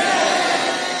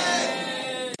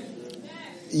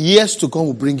 Years to come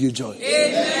will bring you joy.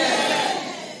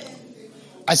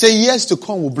 I say years to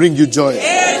come will bring you joy.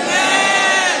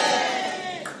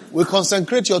 We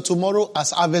consecrate your tomorrow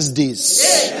as harvest days.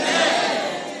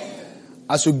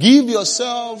 As you give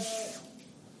yourself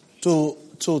to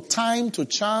time, to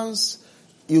chance,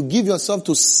 you give yourself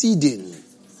to seeding.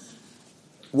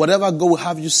 Whatever God will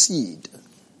have you seed,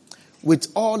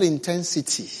 with all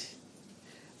intensity,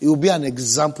 it will be an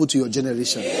example to your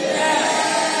generation.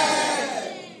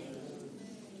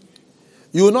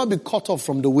 You will not be cut off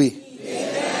from the way.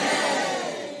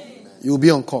 You will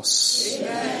be on course.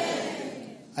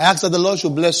 I ask that the Lord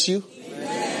should bless you.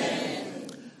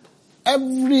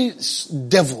 Every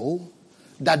devil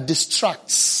that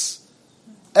distracts,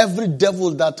 every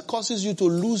devil that causes you to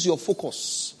lose your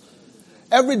focus,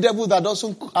 every devil that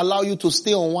doesn't allow you to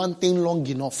stay on one thing long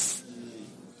enough,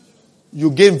 you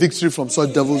gain victory from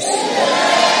such devils.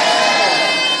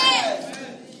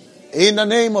 In the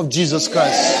name of Jesus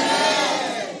Christ,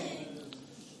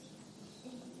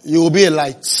 you will be a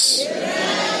light.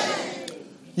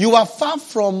 You are far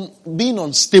from being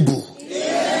unstable.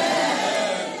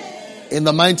 In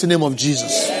the mighty name of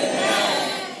Jesus.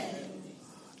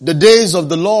 The days of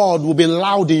the Lord will be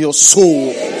loud in your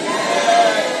soul.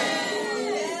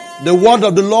 The word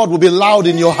of the Lord will be loud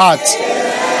in your heart.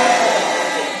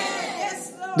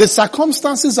 The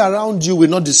circumstances around you will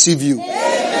not deceive you.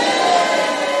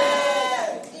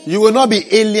 You will not be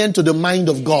alien to the mind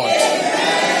of God.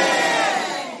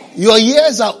 Your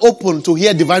ears are open to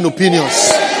hear divine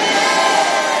opinions.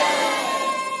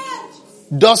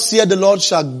 Thus saith the Lord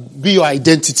shall be your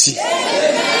identity.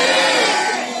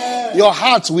 Your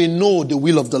heart will know the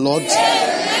will of the Lord.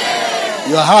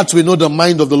 Your heart will know the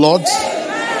mind of the Lord.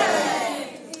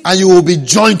 And you will be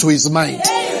joined to his mind.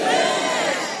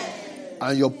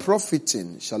 And your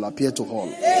profiting shall appear to all.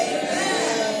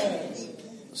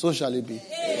 So shall it be.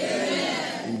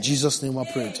 In Jesus' name I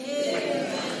prayed.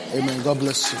 Amen. God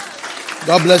bless you.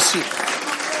 God bless you.